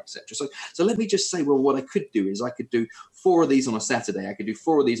the car, etc. So let me just say, well, what I could do is I could do 4 of these on a Saturday. I could do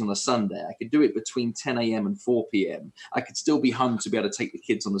 4 of these on a Sunday. I could do it between 10 a.m. and 4 p.m. I could still be home to be able to take the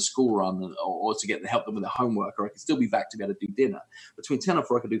kids on the school run or to get to help them with their homework, or I could still be back to be able to do dinner. Between 10 and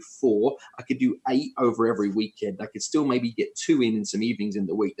 4, I could do 4. I could do 8 over every weekend. I could still maybe get 2 in some evenings in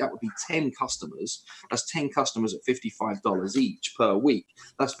the week. That would be 10 customers. That's 10 customers at $55 each per week.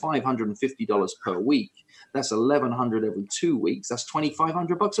 That's $550 per week. That's $1,100 every 2 weeks. That's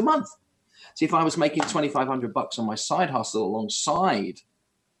 $2,500 a month. See, if I was making $2,500 on my side hustle alongside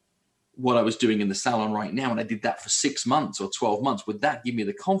what I was doing in the salon right now, and I did that for 6 months or 12 months, would that give me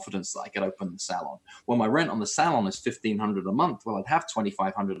the confidence that I could open the salon? Well, my rent on the salon is $1,500 a month. Well, I'd have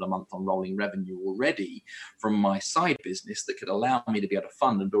 $2,500 a month on rolling revenue already from my side business that could allow me to be able to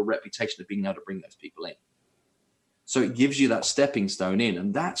fund and build a reputation of being able to bring those people in. So it gives you that stepping stone in.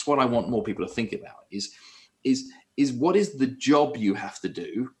 And that's what I want more people to think about is what is the job you have to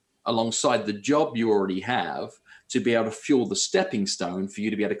do alongside the job you already have to be able to fuel the stepping stone for you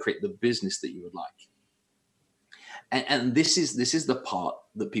to be able to create the business that you would like. And this is the part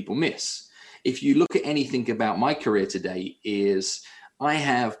that people miss. If you look at anything about my career today, is I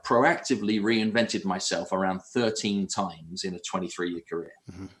have proactively reinvented myself around 13 times in a 23-year career.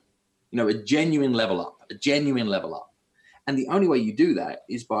 Mm-hmm. You know, a genuine level up. And the only way you do that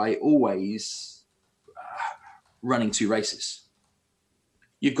is by always running 2 races.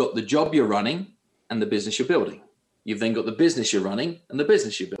 You've got the job you're running and the business you're building. You've then got the business you're running and the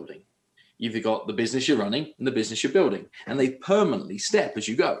business you're building. You've got the business you're running and the business you're building. And they permanently step as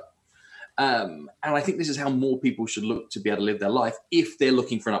you go. And I think this is how more people should look to be able to live their life if they're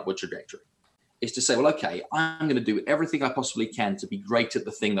looking for an upward trajectory. Is to say, well, okay, I'm going to do everything I possibly can to be great at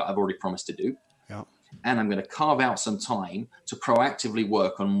the thing that I've already promised to do. Yeah. And I'm going to carve out some time to proactively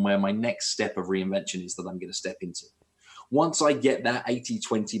work on where my next step of reinvention is that I'm going to step into. Once I get that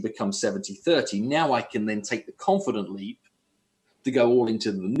 80-20 becomes 70-30, now I can then take the confident leap to go all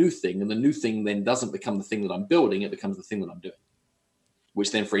into the new thing. And the new thing then doesn't become the thing that I'm building. It becomes the thing that I'm doing,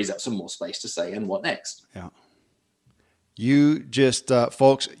 which then frees up some more space to say, and what next? Yeah. You just,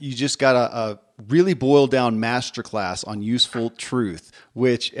 folks, you just got a really boiled down masterclass on useful truth,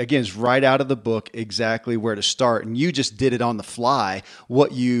 which again is right out of the book, exactly where to start. And you just did it on the fly.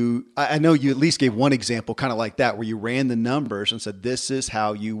 I know you at least gave one example kind of like that, where you ran the numbers and said, this is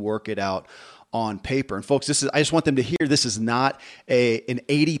how you work it out on paper. And folks, I just want them to hear, this is not an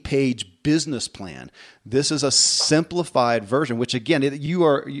 80-page business plan. This is a simplified version, which again, you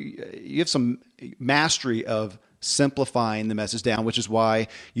have some mastery of simplifying the message down, which is why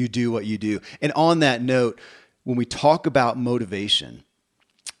you do what you do. And on that note, when we talk about motivation,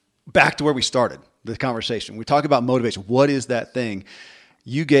 back to where we started the conversation, we talk about motivation. What is that thing?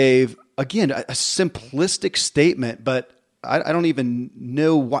 You gave, again, a simplistic statement, but I don't even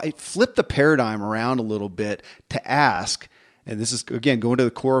know why. Flip the paradigm around a little bit to ask, and this is, again, going to the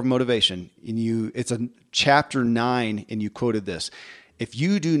core of motivation. It's a chapter 9, and you quoted this. If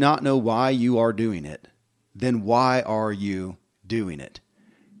you do not know why you are doing it, then why are you doing it?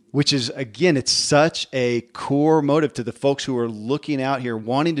 Which is, again, it's such a core motive to the folks who are looking out here,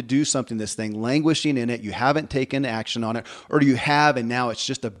 wanting to do something, this thing, languishing in it. You haven't taken action on it, or you have, and now it's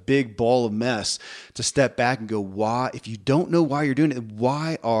just a big ball of mess. To step back and go, why? If you don't know why you're doing it,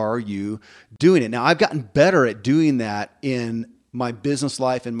 why are you doing it? Now, I've gotten better at doing that in my business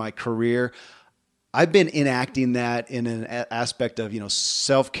life, in my career. I've been enacting that in an aspect of,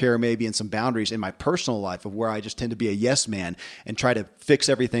 self-care, maybe, and some boundaries in my personal life, of where I just tend to be a yes man and try to fix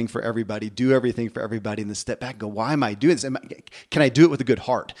everything for everybody, do everything for everybody, and then step back and go, why am I doing this? Can I do it with a good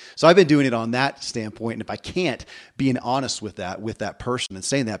heart? So I've been doing it on that standpoint. And if I can't, being honest with that person and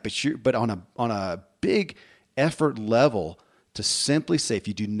saying that, but on a big effort level, to simply say, if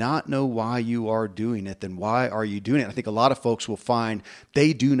you do not know why you are doing it, then why are you doing it? I think a lot of folks will find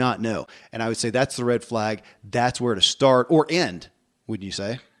they do not know. And I would say that's the red flag. That's where to start or end, wouldn't you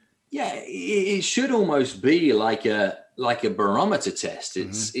say? Yeah, it should almost be like a barometer test.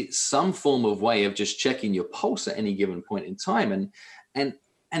 It's some form of way of just checking your pulse at any given point in time. And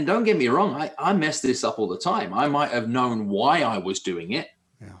don't get me wrong, I mess this up all the time. I might have known why I was doing it.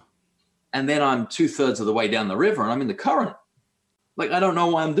 Yeah. And then I'm 2/3 of the way down the river and I'm in the current. Like, I don't know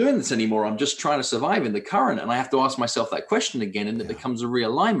why I'm doing this anymore. I'm just trying to survive in the current. And I have to ask myself that question again. And it becomes a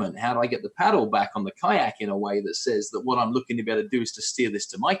realignment. How do I get the paddle back on the kayak in a way that says that what I'm looking to be able to do is to steer this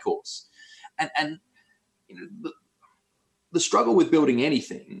to my course? And the struggle with building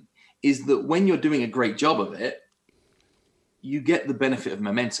anything is that when you're doing a great job of it, you get the benefit of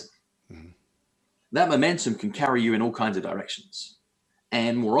momentum. Mm-hmm. That momentum can carry you in all kinds of directions.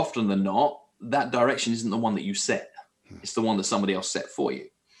 And more often than not, that direction isn't the one that you set. It's the one that somebody else set for you.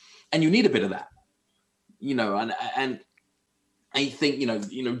 And you need a bit of that, and I think,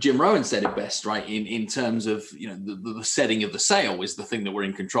 Jim Rohn said it best, right? In terms of, the setting of the sail is the thing that we're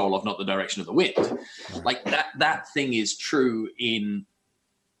in control of, not the direction of the wind. Like that thing is true in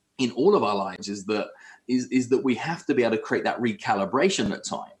all of our lives, is that we have to be able to create that recalibration at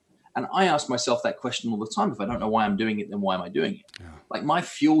time. And I ask myself that question all the time. If I don't know why I'm doing it, then why am I doing it? Yeah. Like my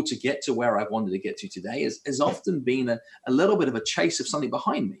fuel to get to where I've wanted to get to today has often been a little bit of a chase of something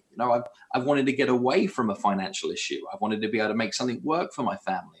behind me. I've wanted to get away from a financial issue. I've wanted to be able to make something work for my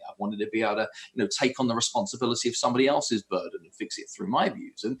family. I've wanted to be able to, take on the responsibility of somebody else's burden and fix it through my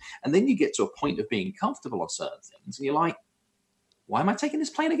views. And then you get to a point of being comfortable on certain things. And you're like, why am I taking this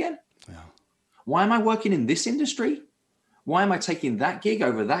plane again? Yeah. Why am I working in this industry? Why am I taking that gig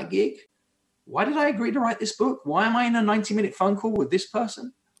over that gig? Why did I agree to write this book? Why am I in a 90-minute phone call with this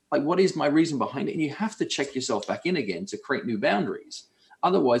person? Like, what is my reason behind it? And you have to check yourself back in again to create new boundaries.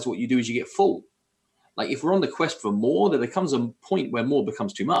 Otherwise, what you do is you get full. Like, if we're on the quest for more, there comes a point where more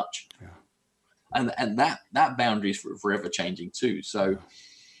becomes too much. Yeah. And that boundary is forever changing too. So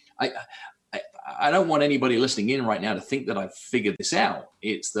I don't want anybody listening in right now to think that I've figured this out.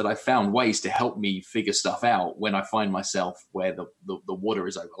 It's that I found ways to help me figure stuff out when I find myself where the water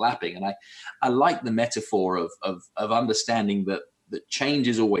is overlapping. And I like the metaphor of understanding that change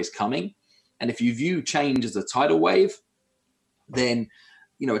is always coming. And if you view change as a tidal wave, then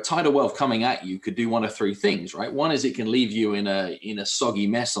a tidal wave coming at you could do one of three things, right? One is it can leave you in a soggy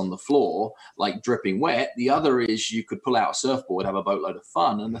mess on the floor, like dripping wet. The other is you could pull out a surfboard, have a boatload of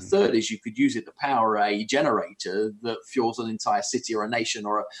fun. And the third is you could use it to power a generator that fuels an entire city or a nation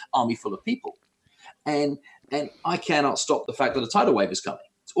or an army full of people. And I cannot stop the fact that a tidal wave is coming.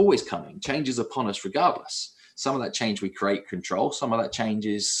 It's always coming. Change is upon us regardless. Some of that change we create control. Some of that change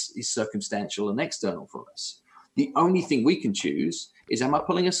is circumstantial and external for us. The only thing we can choose is, am I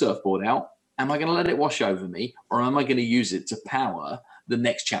pulling a surfboard out? Am I going to let it wash over me? Or am I going to use it to power the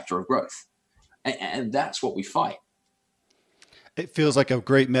next chapter of growth? And that's what we fight. It feels like a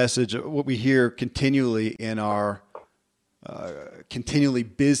great message. What we hear continually in our continually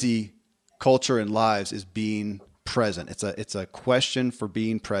busy culture and lives is being present. It's a question for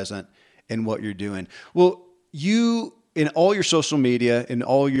being present in what you're doing. Well, you, in all your social media, in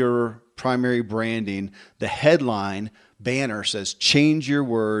all your primary branding, the headline banner says, "Change your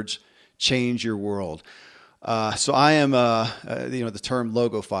words, change your world." So I am, the term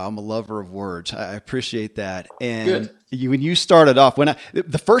logophile. I'm a lover of words. I appreciate that. And when you started off,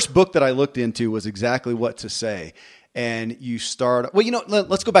 the first book that I looked into was exactly what to say. And you start,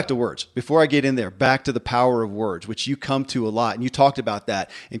 let's go back to words before I get in there, back to the power of words, which you come to a lot. And you talked about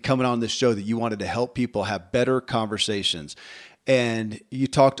that in coming on this show, that you wanted to help people have better conversations. And you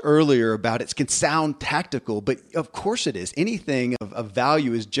talked earlier about it can sound tactical, but of course it is. Anything of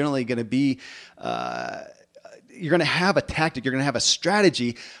value is generally going to be, you're going to have a tactic, you're going to have a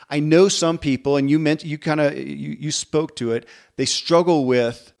strategy. I know some people, and you spoke to it, they struggle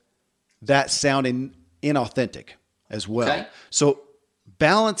with that sounding inauthentic as well. Okay. So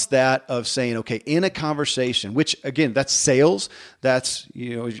balance that of saying, okay, in a conversation, which again, that's sales. That's,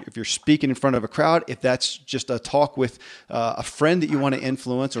 if you're speaking in front of a crowd, if that's just a talk with a friend that you want to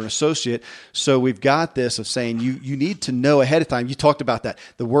influence or an associate. So we've got this of saying you need to know ahead of time. You talked about that.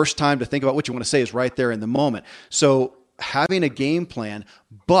 The worst time to think about what you want to say is right there in the moment. So having a game plan,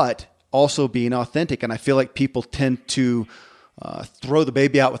 but also being authentic. And I feel like people tend to throw the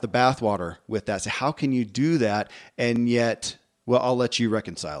baby out with the bathwater with that. So how can you do that? And yet, well, I'll let you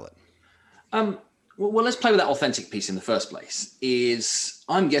reconcile it. Well, let's play with that authentic piece in the first place.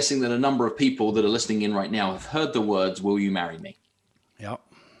 I'm guessing that a number of people that are listening in right now have heard the words, "Will you marry me?" Yep.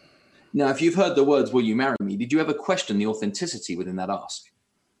 Now, if you've heard the words, "Will you marry me?" did you ever question the authenticity within that ask?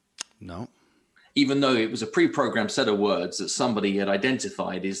 No. Even though it was a pre-programmed set of words that somebody had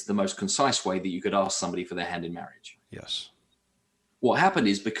identified is the most concise way that you could ask somebody for their hand in marriage. Yes. What happened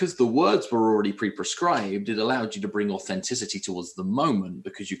is, because the words were already pre-prescribed, it allowed you to bring authenticity towards the moment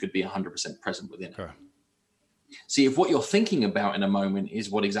because you could be 100% present within it. Okay. See, if what you're thinking about in a moment is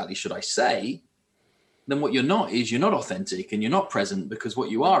what exactly should I say, then what you're not is you're not authentic and you're not present, because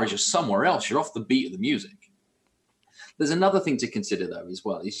what you are is you're somewhere else. You're off the beat of the music. There's another thing to consider, though, as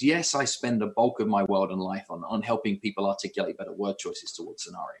well, is yes, I spend a bulk of my world and life on helping people articulate better word choices towards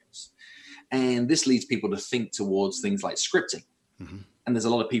scenarios. And this leads people to think towards things like scripting. Mm-hmm. And there's a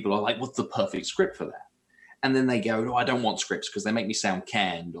lot of people who are like, what's the perfect script for that? And then they go, oh, I don't want scripts because they make me sound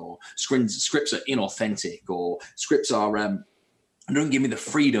canned, or scripts are inauthentic, or scripts are don't give me the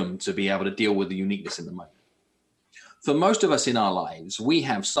freedom to be able to deal with the uniqueness in the moment. For most of us in our lives, we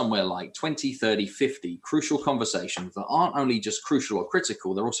have somewhere like 20, 30, 50 crucial conversations that aren't only just crucial or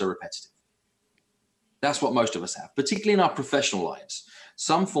critical, they're also repetitive. That's what most of us have, particularly in our professional lives.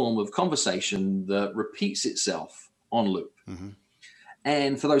 Some form of conversation that repeats itself on loop. Mm-hmm.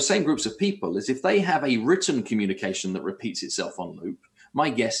 And for those same groups of people, is if they have a written communication that repeats itself on loop, my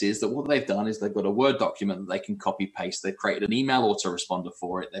guess is that what they've done is they've got a Word document that they can copy paste. They've created an email autoresponder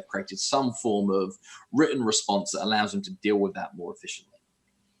for it. They've created some form of written response that allows them to deal with that more efficiently.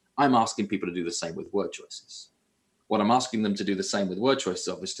 I'm asking people to do the same with word choices. What I'm asking them to do the same with word choices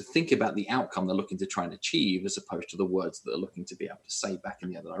of is to think about the outcome they're looking to try and achieve as opposed to the words that they're looking to be able to say back in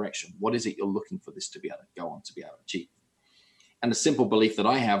the other direction. What is it you're looking for this to be able to go on to be able to achieve? And the simple belief that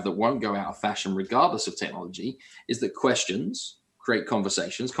I have that won't go out of fashion regardless of technology is that questions create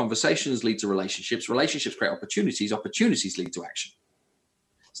conversations. Conversations lead to relationships. Relationships create opportunities. Opportunities lead to action.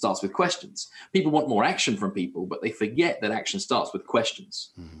 Starts with questions. People want more action from people, but they forget that action starts with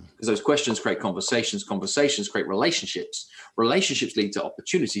questions. Because those questions create conversations. Conversations create relationships. Relationships lead to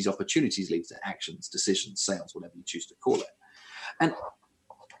opportunities. Opportunities lead to actions, decisions, sales, whatever you choose to call it. And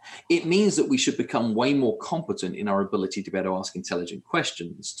it means that we should become way more competent in our ability to be able to ask intelligent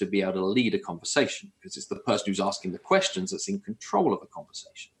questions, to be able to lead a conversation, because it's the person who's asking the questions that's in control of a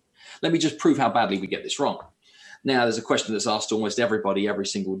conversation. Let me just prove how badly we get this wrong. Now, there's a question that's asked to almost everybody every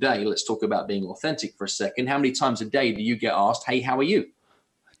single day. Let's talk about being authentic for a second. How many times a day do you get asked, hey, how are you?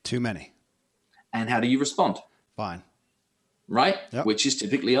 Too many. And how do you respond? Fine. Right? Yep. Which is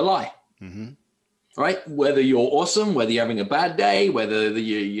typically a lie. Mm-hmm. Right? Whether you're awesome, whether you're having a bad day, whether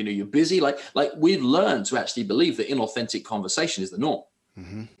you're busy, like we've learned to actually believe that inauthentic conversation is the norm.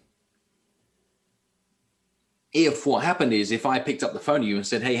 Mm-hmm. If what happened is if I picked up the phone to you and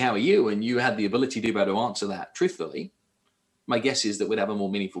said, hey, how are you? And you had the ability to be able to answer that truthfully, my guess is that we'd have a more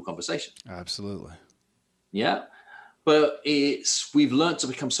meaningful conversation. Absolutely. Yeah. But we've learned to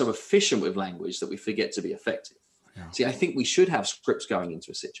become so efficient with language that we forget to be effective. Yeah. See, I think we should have scripts going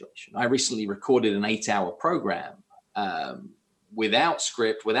into a situation. I recently recorded an 8-hour program without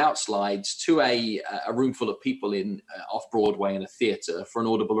script, without slides, to a room full of people in off Broadway in a theater for an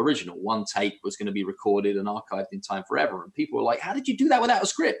Audible original. One take was going to be recorded and archived in time forever. And people were like, how did you do that without a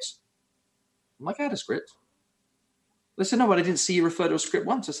script? I'm like, I had a script. They said, no, but I didn't see you refer to a script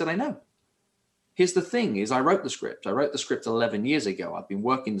once. I said, I know. Here's the thing is I wrote the script. I wrote the script 11 years ago. I've been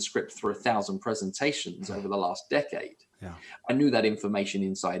working the script through 1,000 presentations over the last decade. Yeah. I knew that information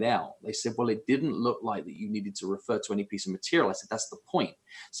inside out. They said, well, it didn't look like that you needed to refer to any piece of material. I said, that's the point.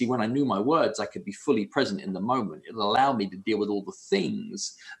 See, when I knew my words, I could be fully present in the moment. It allowed me to deal with all the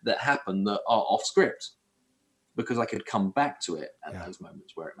things that happen that are off script because I could come back to it at those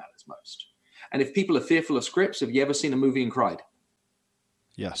moments where it matters most. And if people are fearful of scripts, have you ever seen a movie and cried?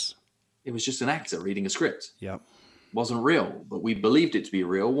 Yes. It was just an actor reading a script. Yep. Wasn't real, but we believed it to be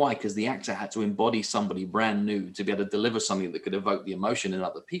real. Why? Because the actor had to embody somebody brand new to be able to deliver something that could evoke the emotion in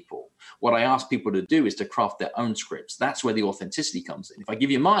other people. What I ask people to do is to craft their own scripts. That's where the authenticity comes in. If I give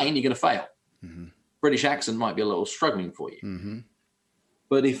you mine, you're going to fail. Mm-hmm. British accent might be a little struggling for you. Mm-hmm.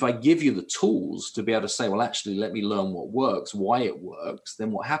 But if I give you the tools to be able to say, well, actually, let me learn what works, why it works, then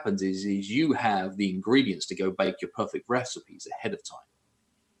what happens is you have the ingredients to go bake your perfect recipes ahead of time.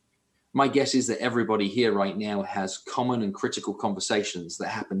 My guess is that everybody here right now has common and critical conversations that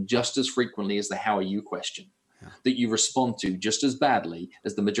happen just as frequently as the how are you question, that you respond to just as badly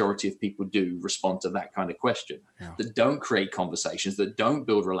as the majority of people do respond to that kind of question, that don't create conversations, that don't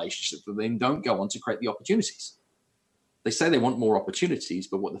build relationships, that then don't go on to create the opportunities. They say they want more opportunities,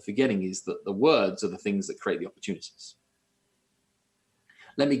 but what they're forgetting is that the words are the things that create the opportunities.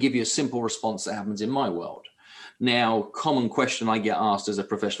 Let me give you a simple response that happens in my world. Now, common question I get asked as a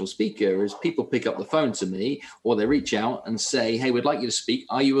professional speaker is people pick up the phone to me or they reach out and say, hey, we'd like you to speak.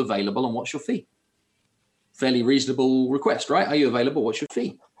 Are you available and what's your fee? Fairly reasonable request, right? Are you available? What's your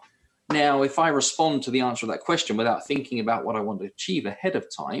fee? Now, if I respond to the answer to that question without thinking about what I want to achieve ahead of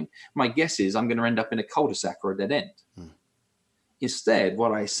time, my guess is I'm going to end up in a cul-de-sac or a dead end. Instead,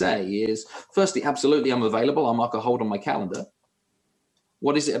 what I say is, firstly, absolutely, I'm available. I'll mark a hold on my calendar.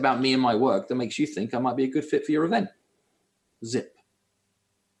 What is it about me and my work that makes you think I might be a good fit for your event? Zip.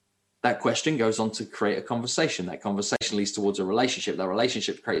 That question goes on to create a conversation. That conversation leads towards a relationship. That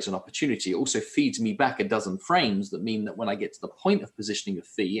relationship creates an opportunity. It also feeds me back a dozen frames that mean that when I get to the point of positioning a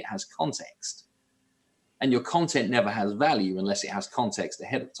fee, it has context. And your content never has value unless it has context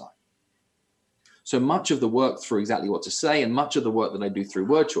ahead of time. So much of the work through exactly what to say and much of the work that I do through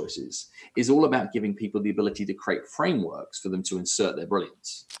word choices is all about giving people the ability to create frameworks for them to insert their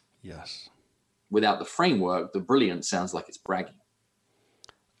brilliance. Yes. Without the framework, the brilliance sounds like it's bragging.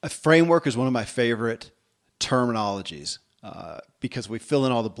 A framework is one of my favorite terminologies because we fill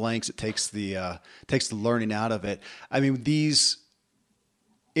in all the blanks. It takes the learning out of it. I mean, these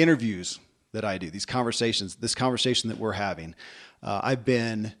interviews that I do, this conversation that we're having, I've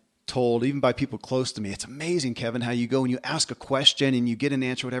been told, even by people close to me, it's amazing, Kevin, how you go and you ask a question and you get an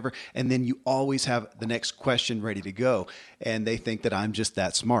answer, whatever, and then you always have the next question ready to go. And they think that I'm just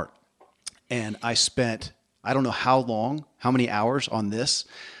that smart. And I spent, I don't know how many hours on this,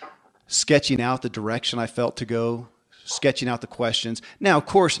 sketching out the direction I felt to go, sketching out the questions. Now, of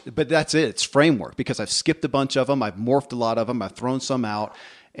course, but that's it. It's framework because I've skipped a bunch of them. I've morphed a lot of them. I've thrown some out,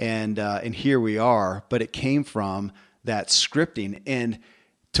 and here we are. But it came from that scripting. And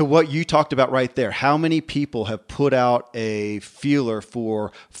to what you talked about right there, how many people have put out a feeler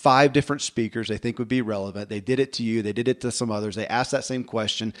for 5 different speakers they think would be relevant? They did it to you. They did it to some others. They asked that same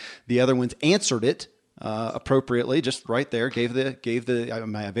question. The other ones answered it appropriately, just right there, gave the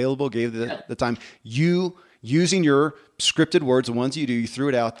am I available, gave the time. You, using your scripted words, the ones you do, you threw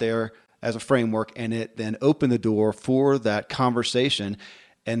it out there as a framework, and it then opened the door for that conversation.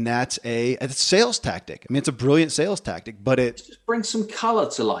 And that's a sales tactic. I mean, it's a brilliant sales tactic, but it just brings some color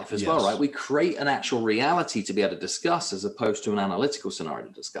to life as well, right? We create an actual reality to be able to discuss as opposed to an analytical scenario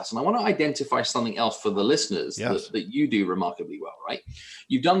to discuss. And I want to identify something else for the listeners that you do remarkably well, right?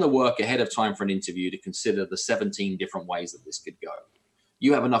 You've done the work ahead of time for an interview to consider the 17 different ways that this could go.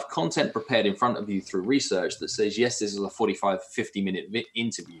 You have enough content prepared in front of you through research that says, yes, this is a 45, 50-minute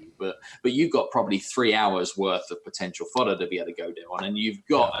interview, but you've got probably 3 hours worth of potential fodder to be able to go down. And you've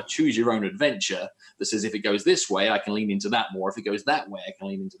got a choose your own adventure that says, if it goes this way, I can lean into that more. If it goes that way, I can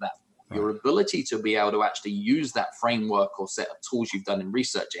lean into that more. Right. Your ability to be able to actually use that framework or set of tools you've done in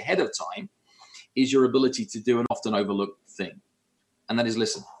research ahead of time is your ability to do an often overlooked thing. And that is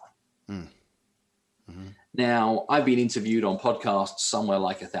listen. Mm-hmm. Now, I've been interviewed on podcasts somewhere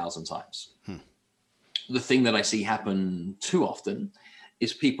like 1,000 times. The thing that I see happen too often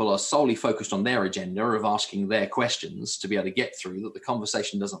is people are solely focused on their agenda of asking their questions to be able to get through, that the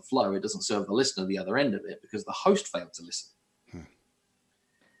conversation doesn't flow. It doesn't serve the listener the other end of it because the host failed to listen.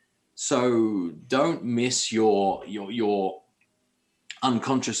 So don't miss your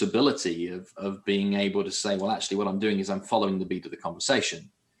unconscious ability of being able to say, well, actually what I'm doing is I'm following the beat of the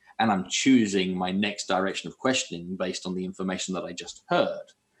conversation. And I'm choosing my next direction of questioning based on the information that I just heard,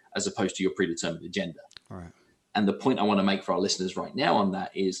 as opposed to your predetermined agenda. All right. And the point I want to make for our listeners right now on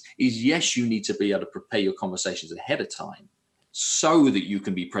that is yes, you need to be able to prepare your conversations ahead of time so that you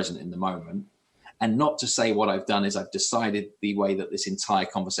can be present in the moment, and not to say what I've done is I've decided the way that this entire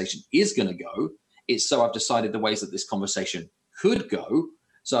conversation is going to go. It's so I've decided the ways that this conversation could go.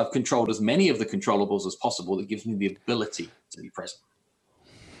 So I've controlled as many of the controllables as possible that gives me the ability to be present.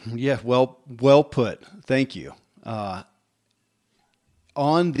 Yeah, well put. Thank you. On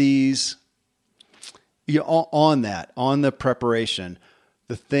these, on the preparation,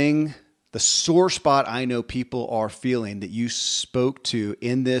 the sore spot I know people are feeling that you spoke to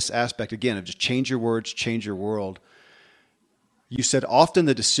in this aspect, again, of just change your words, change your world. You said often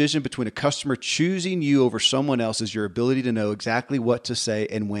the decision between a customer choosing you over someone else is your ability to know exactly what to say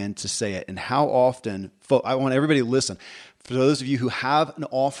and when to say it. And how often, I want everybody to listen. For those of you who have an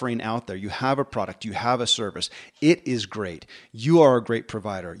offering out there, you have a product, you have a service, it is great. You are a great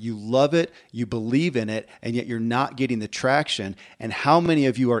provider. You love it, you believe in it, and yet you're not getting the traction. And how many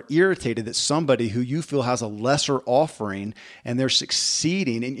of you are irritated that somebody who you feel has a lesser offering and they're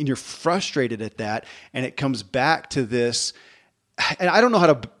succeeding, and you're frustrated at that, and it comes back to this, and I don't know how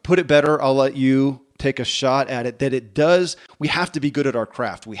to put it better. I'll let you take a shot at it, that it does, we have to be good at our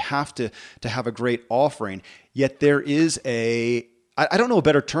craft. We have to have a great offering. Yet there is I don't know a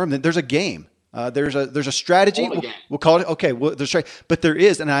better term than there's a game. There's a strategy. We'll call it, okay, but there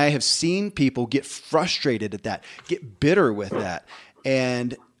is, and I have seen people get frustrated at that, get bitter with that.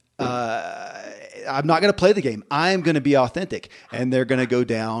 And I'm not going to play the game. I'm going to be authentic, and they're going to go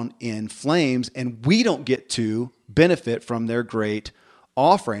down in flames, and we don't get to benefit from their great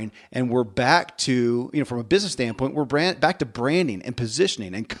offering. And we're back to, from a business standpoint, we're back to branding and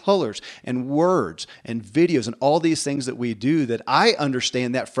positioning and colors and words and videos and all these things that we do, that I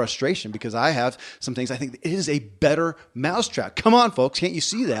understand that frustration because I have some things I think it is a better mousetrap. Come on, folks. Can't you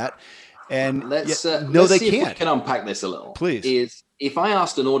see that? And let's see if we can unpack this a little. Please. If I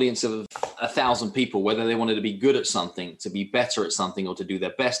asked an audience of 1,000 people whether they wanted to be good at something, to be better at something, or to do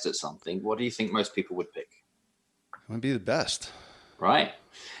their best at something, what do you think most people would pick? I want to be the best. Right.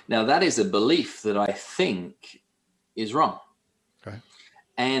 Now, that is a belief that I think is wrong. Okay.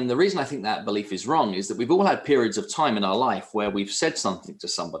 And the reason I think that belief is wrong is that we've all had periods of time in our life where we've said something to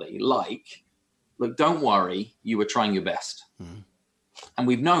somebody like, look, don't worry, you were trying your best. Mm-hmm. And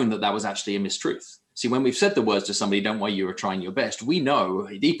we've known that that was actually a mistruth. See, when we've said the words to somebody, don't worry, you were trying your best, we know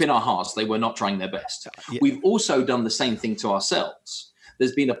deep in our hearts they were not trying their best. Yeah. We've also done the same thing to ourselves.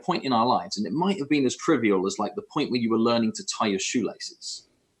 There's been a point in our lives, and it might have been as trivial as like the point where you were learning to tie your shoelaces.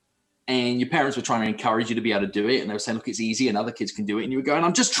 And your parents were trying to encourage you to be able to do it. And they were saying, look, it's easy and other kids can do it. And you were going,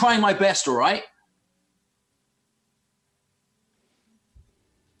 I'm just trying my best, all right?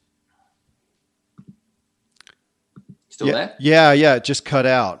 Still there? Yeah. It just cut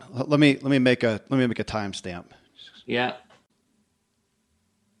out. Let me make a timestamp. Yeah.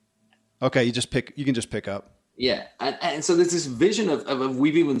 Okay, you can just pick up. Yeah, and so there's this vision of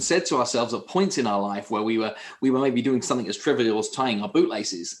we've even said to ourselves at points in our life where we were maybe doing something as trivial as tying our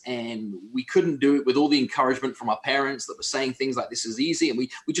bootlaces, and we couldn't do it with all the encouragement from our parents that were saying things like this is easy, and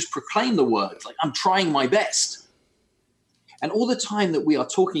we just proclaim the words like I'm trying my best. And all the time that we are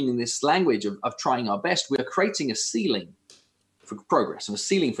talking in this language of trying our best, we are creating a ceiling for progress and a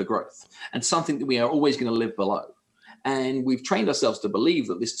ceiling for growth, and something that we are always going to live below. And we've trained ourselves to believe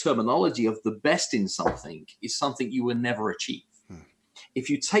that this terminology of the best in something is something you will never achieve.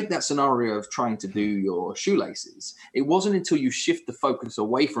 If you take that scenario of trying to do your shoelaces, it wasn't until you shift the focus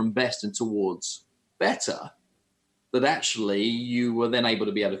away from best and towards better that actually you were then able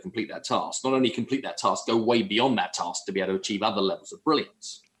to be able to complete that task. Not only complete that task, go way beyond that task to be able to achieve other levels of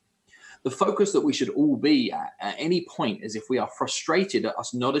brilliance. The focus that we should all be at any point is if we are frustrated at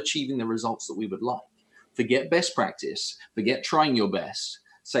us not achieving the results that we would like. Forget best practice, forget trying your best.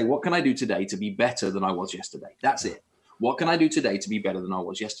 Say, what can I do today to be better than I was yesterday? That's it. What can I do today to be better than I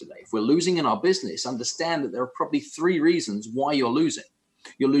was yesterday? If we're losing in our business, understand that there are probably 3 reasons why you're losing.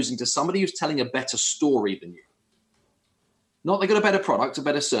 You're losing to somebody who's telling a better story than you. Not they got a better product, a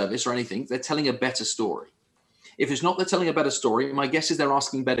better service or anything. They're telling a better story. If it's not they're telling a better story, my guess is they're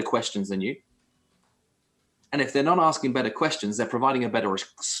asking better questions than you. And if they're not asking better questions, they're providing a better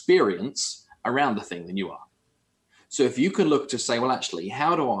experience around the thing than you are. So if you can look to say, well, actually,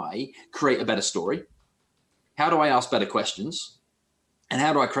 how do I create a better story? How do I ask better questions? And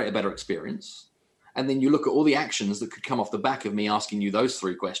how do I create a better experience? And then you look at all the actions that could come off the back of me asking you those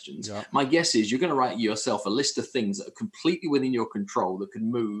 3 questions. Yeah. My guess is you're going to write yourself a list of things that are completely within your control that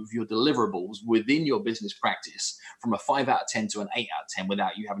can move your deliverables within your business practice from a 5 out of 10 to an 8 out of 10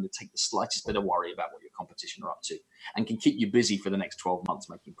 without you having to take the slightest bit of worry about what your competition are up to, and can keep you busy for the next 12 months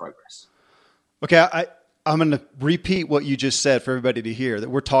making progress. Okay, I'm going to repeat what you just said for everybody to hear,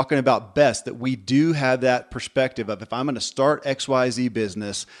 that we're talking about best, that we do have that perspective of if I'm going to start XYZ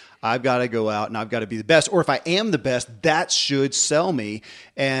business, I've got to go out and I've got to be the best. Or if I am the best, that should sell me.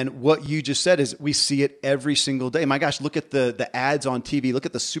 And what you just said is we see it every single day. My gosh, look at the ads on TV. Look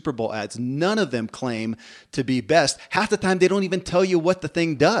at the Super Bowl ads. None of them claim to be best. Half the time, they don't even tell you what the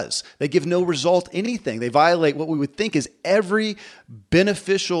thing does. They give no result, anything. They violate what we would think is every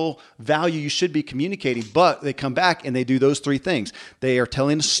beneficial value you should be communicating. But they come back and they do those 3 things. They are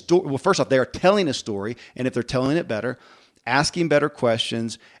telling a story. Well, first off, they are telling a story. And if they're telling it better, asking better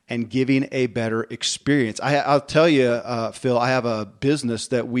questions, and giving a better experience. I'll tell you, Phil, I have a business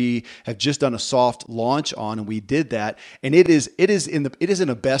that we have just done a soft launch on, and we did that, and it is in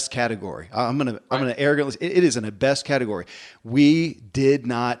a best category. I'm gonna arrogantly, it is in a best category. We did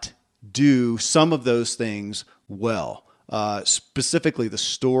not do some of those things well. Specifically, the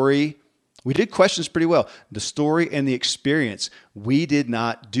story. We did questions pretty well. The story and the experience, we did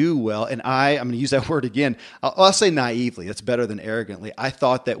not do well. And I'm going to use that word again. I'll say naively. That's better than arrogantly. I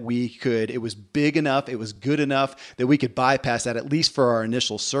thought that it was big enough, it was good enough that we could bypass that, at least for our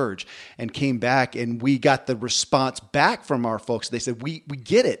initial surge, and came back and we got the response back from our folks. They said, we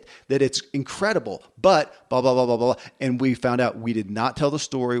get it, that it's incredible, but blah, blah, blah, blah, blah. And we found out we did not tell the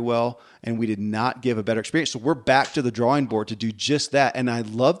story well, and we did not give a better experience. So we're back to the drawing board to do just that. And I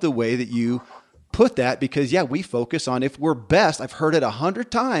love the way that you put that, because we focus on if we're best. I've heard it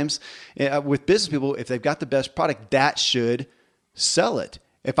 100 times with business people. If they've got the best product, that should sell it.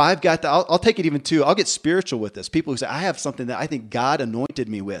 If I've got I'll take it even to, I'll get spiritual with this. People who say, I have something that I think God anointed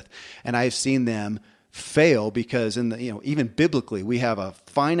me with, and I've seen them fail because even biblically, we have a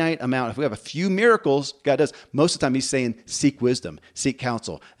finite amount. If we have a few miracles, God does. Most of the time he's saying, seek wisdom, seek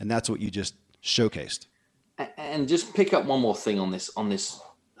counsel. And that's what you just showcased. And just pick up one more thing on this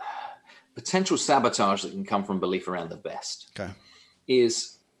potential sabotage that can come from belief around the best. Okay.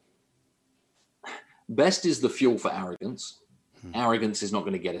 Is best is the fuel for arrogance. Arrogance is not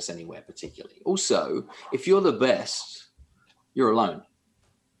going to get us anywhere particularly. Also, if you're the best, you're alone.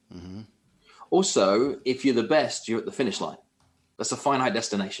 Mm-hmm. Also, if you're the best, you're at the finish line. That's a finite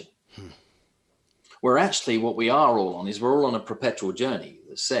destination. Where actually what we are all on is we're all on a perpetual journey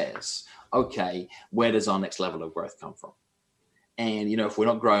that says, okay, where does our next level of growth come from? And, if we're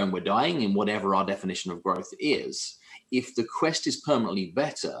not growing, we're dying, in whatever our definition of growth is. If the quest is permanently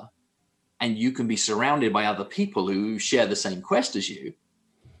better and you can be surrounded by other people who share the same quest as you,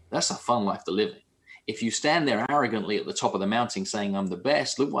 that's a fun life to live in. If you stand there arrogantly at the top of the mountain saying, I'm the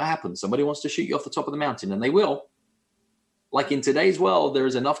best, look what happens. Somebody wants to shoot you off the top of the mountain, and they will. Like in today's world, there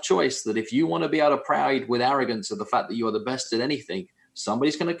is enough choice that if you want to be out of pride with arrogance of the fact that you are the best at anything,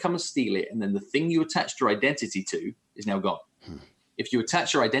 somebody's going to come and steal it. And then the thing you attached your identity to is now gone. If you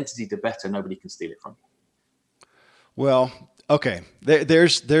attach your identity to better, nobody can steal it from you. Well, okay.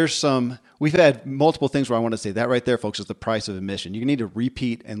 There's some, we've had multiple things where I want to say that right there, folks, is the price of admission. You need to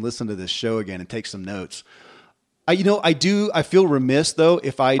repeat and listen to this show again and take some notes. I feel remiss though,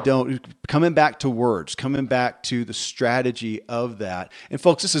 if I don't, coming back to words, coming back to the strategy of that. And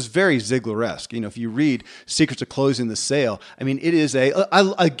folks, this is very Ziglar-esque. If you read Secrets of Closing the Sale, I mean, it is I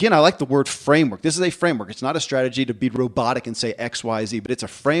like the word framework. This is a framework. It's not a strategy to be robotic and say X, Y, Z, but it's a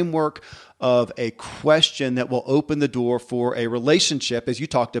framework of a question that will open the door for a relationship, as you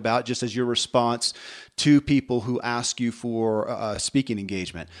talked about, just as your response to people who ask you for a speaking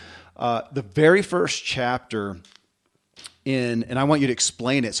engagement. The very first chapter and I want you to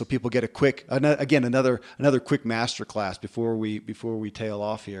explain it so people get another quick masterclass before we tail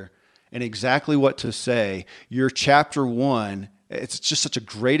off here, and exactly what to say. Your chapter 1, it's just such a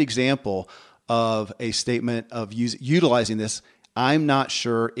great example of a statement of utilizing this. I'm not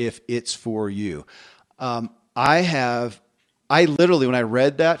sure if it's for you. I literally, when I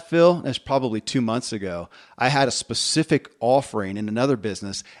read that, Phil, that's probably 2 months ago, I had a specific offering in another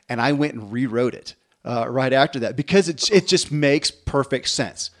business, and I went and rewrote it right after that because it just makes perfect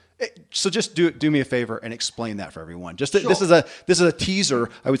sense. So just do me a favor and explain that for everyone. Sure. This is a teaser,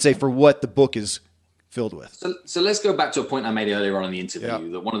 I would say, for what the book is filled with. So let's go back to a point I made earlier on in the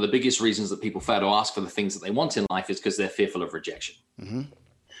interview, that one of the biggest reasons that people fail to ask for the things that they want in life is because they're fearful of rejection. Mm-hmm.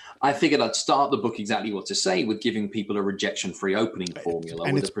 I figured I'd start the book exactly what to say with giving people a rejection-free opening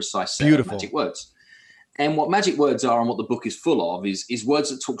formula with a precise set of magic words. And what magic words are and what the book is full of is words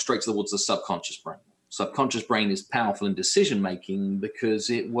that talk straight towards the subconscious brain. Subconscious brain is powerful in decision-making because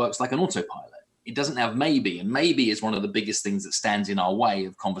it works like an autopilot. It doesn't have maybe, and maybe is one of the biggest things that stands in our way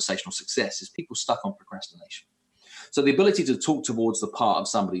of conversational success is people stuck on procrastination. So the ability to talk towards the part of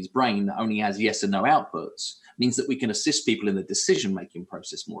somebody's brain that only has yes and no outputs means that we can assist people in the decision-making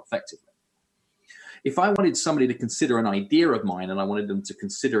process more effectively. If I wanted somebody to consider an idea of mine and I wanted them to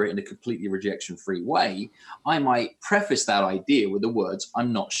consider it in a completely rejection-free way, I might preface that idea with the words,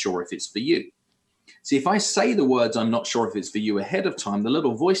 I'm not sure if it's for you. See, if I say the words, I'm not sure if it's for you ahead of time, the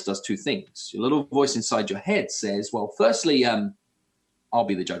little voice does two things. Your little voice inside your head says, well, firstly, I'll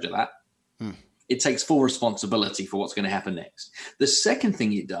be the judge of that. It takes full responsibility for what's going to happen next. The second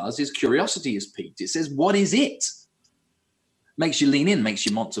thing it does is curiosity is piqued. It says, what is it? Makes you lean in, makes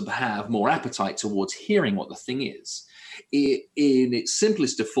you want to have more appetite towards hearing what the thing is. In its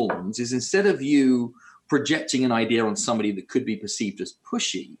simplest of forms is instead of you projecting an idea on somebody that could be perceived as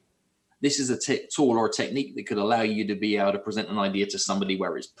pushy, this is a tool or a technique that could allow you to be able to present an idea to somebody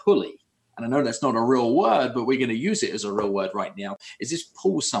where it's pulley. And I know that's not a real word, but we're going to use it as a real word right now, is this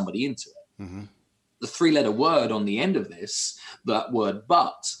pull somebody into it. Mm-hmm. The 3-letter word on the end of this, that word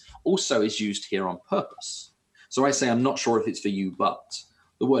but, also is used here on purpose. So I say, I'm not sure if it's for you, but.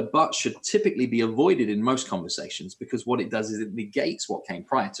 The word but should typically be avoided in most conversations because what it does is it negates what came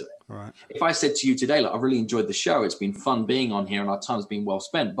prior to it. Right. If I said to you today, look, I've really enjoyed the show. It's been fun being on here and our time's been well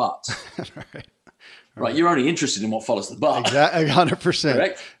spent, but. Right. You're only interested in what follows the but. Exactly. 100%.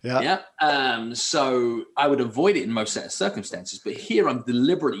 Correct? Yeah. So I would avoid it in most set of circumstances, but here I'm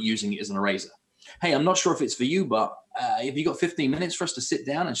deliberately using it as an eraser. Hey, I'm not sure if it's for you, but have you got 15 minutes for us to sit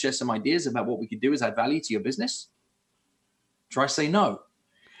down and share some ideas about what we could do as add value to your business? Try say no.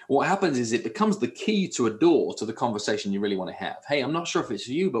 What happens is it becomes the key to a door to the conversation you really want to have. Hey, I'm not sure if it's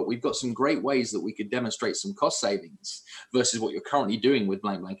for you, but we've got some great ways that we could demonstrate some cost savings versus what you're currently doing with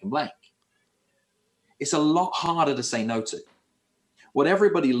blank, blank, and blank. It's a lot harder to say no to. What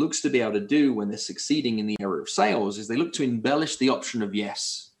everybody looks to be able to do when they're succeeding in the area of sales is they look to embellish the option of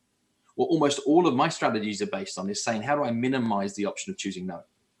yes. What almost all of my strategies are based on is saying, how do I minimize the option of choosing no?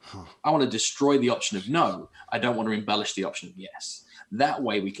 I want to destroy the option of no. I don't want to embellish the option of yes. That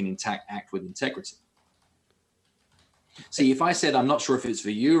way we can act with integrity. See, if I said, I'm not sure if it's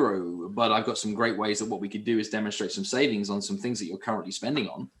for you, but I've got some great ways that what we could do is demonstrate some savings on some things that you're currently spending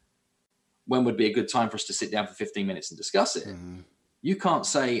on, when would be a good time for us to sit down for 15 minutes and discuss it? Mm-hmm. You can't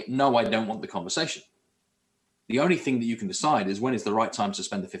say, no, I don't want the conversation. The only thing that you can decide is when is the right time to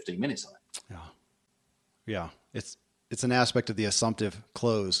spend the 15 minutes on it. Yeah. Yeah. It's an aspect of the assumptive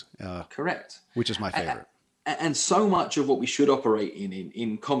close. Correct. Which is my favorite. And so much of what we should operate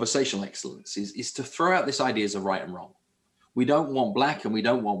in conversational excellence is to throw out this ideas of right and wrong. We don't want black and we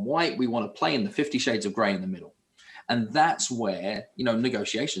don't want white. We want to play in the 50 shades of gray in the middle. And that's where,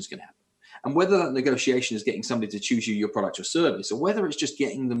 negotiations can happen. And whether that negotiation is getting somebody to choose you your product or service, or whether it's just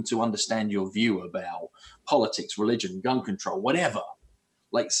getting them to understand your view about politics, religion, gun control, whatever,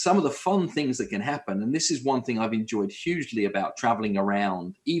 like some of the fun things that can happen. And this is one thing I've enjoyed hugely about traveling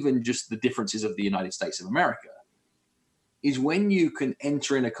around, even just the differences of the United States of America, is when you can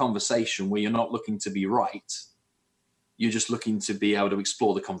enter in a conversation where you're not looking to be right, you're just looking to be able to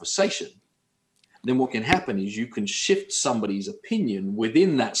explore the conversation. Then what can happen is you can shift somebody's opinion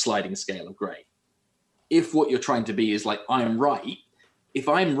within that sliding scale of gray. If what you're trying to be is like, I am right. If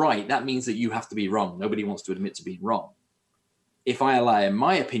I'm right, that means that you have to be wrong. Nobody wants to admit to being wrong. If I allow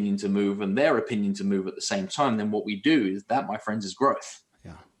my opinion to move and their opinion to move at the same time, then what we do is that, my friends, is growth.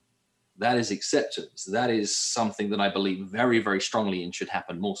 Yeah. That is acceptance. That is something that I believe very, very strongly in should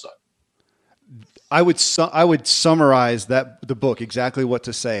happen more so. I would summarize the book, exactly what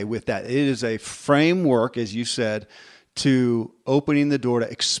to say with that. It is a framework, as you said, to opening the door to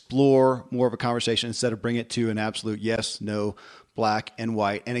explore more of a conversation instead of bring it to an absolute yes, no, black and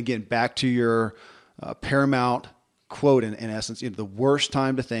white. And again, back to your paramount quote, in essence, the worst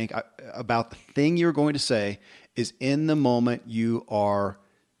time to think about the thing you're going to say is in the moment you are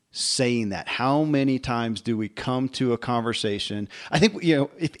saying that. How many times do we come to a conversation? I think,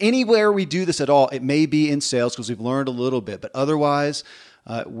 if anywhere we do this at all, it may be in sales because we've learned a little bit, but otherwise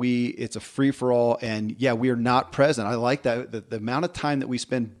it's a free for all. And we are not present. I like that the amount of time that we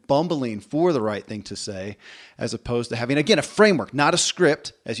spend bumbling for the right thing to say, as opposed to having, again, a framework, not a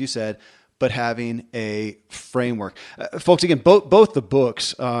script, as you said, but having a framework. Folks, again, both the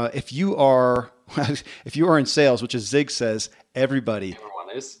books, if you are in sales, which as Zig says, everybody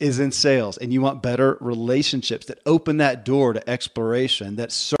is in sales, and you want better relationships that open that door to exploration,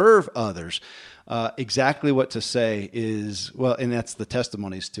 that serve others, exactly what to say is, and that's the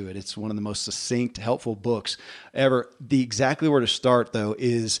testimonies to it. It's one of the most succinct, helpful books ever. The exactly where to start, though,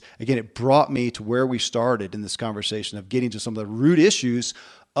 is, again, it brought me to where we started in this conversation of getting to some of the root issues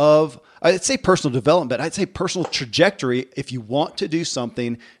of, I'd say personal development, but I'd say personal trajectory if you want to do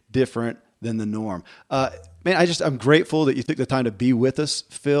something different than the norm. Man, I'm grateful that you took the time to be with us,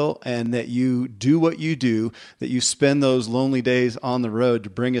 Phil, and that you do what you do, that you spend those lonely days on the road to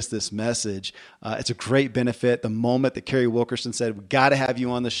bring us this message. It's a great benefit. The moment that Kerry Wilkerson said, we got to have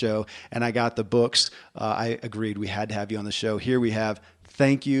you on the show, and I got the books, I agreed we had to have you on the show. Here we have.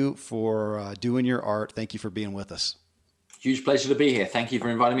 Thank you for doing your art. Thank you for being with us. Huge pleasure to be here. Thank you for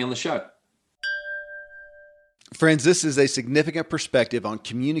inviting me on the show. Friends, this is a significant perspective on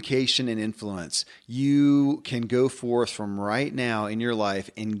communication and influence. You can go forth from right now in your life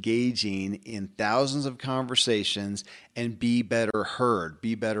engaging in thousands of conversations and be better heard,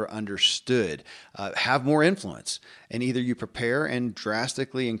 be better understood, have more influence. And either you prepare and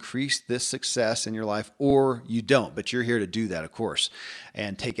drastically increase this success in your life, or you don't. But you're here to do that, of course,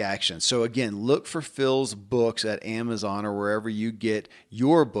 and take action. So again, look for Phil's books at Amazon or wherever you get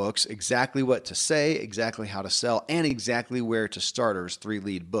your books, exactly what to say, exactly how to sell, and exactly where to start. There's 3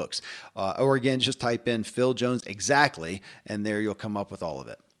 lead books. Or again, just type in Phil Jones exactly, and there you'll come up with all of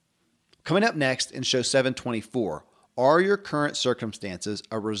it. Coming up next in show 724, are your current circumstances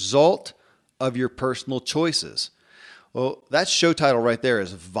a result of your personal choices? Well, that show title right there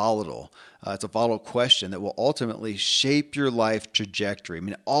is volatile. It's a volatile question that will ultimately shape your life trajectory. I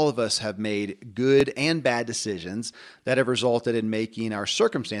mean, all of us have made good and bad decisions that have resulted in making our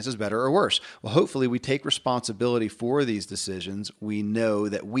circumstances better or worse. Well, hopefully we take responsibility for these decisions we know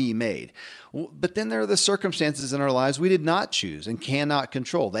that we made. But then there are the circumstances in our lives we did not choose and cannot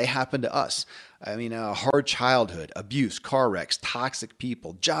control. They happened to us. I mean, a hard childhood, abuse, car wrecks, toxic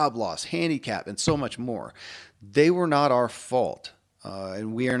people, job loss, handicap, and so much more. They were not our fault.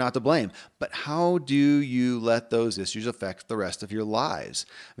 And we are not to blame. But how do you let those issues affect the rest of your lives?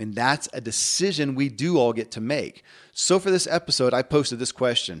 I mean, that's a decision we do all get to make. So for this episode, I posted this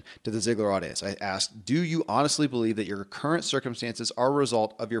question to the Ziglar audience. I asked, do you honestly believe that your current circumstances are a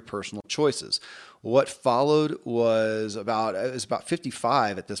result of your personal choices? What followed was about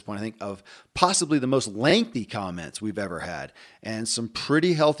 55 at this point, I think, of possibly the most lengthy comments we've ever had, and some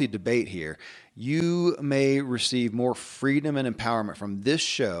pretty healthy debate here. You may receive more freedom and empowerment from this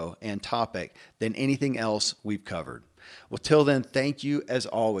show and topic than anything else we've covered. Well, till then, thank you as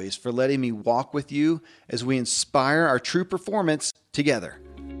always for letting me walk with you as we inspire our true performance together.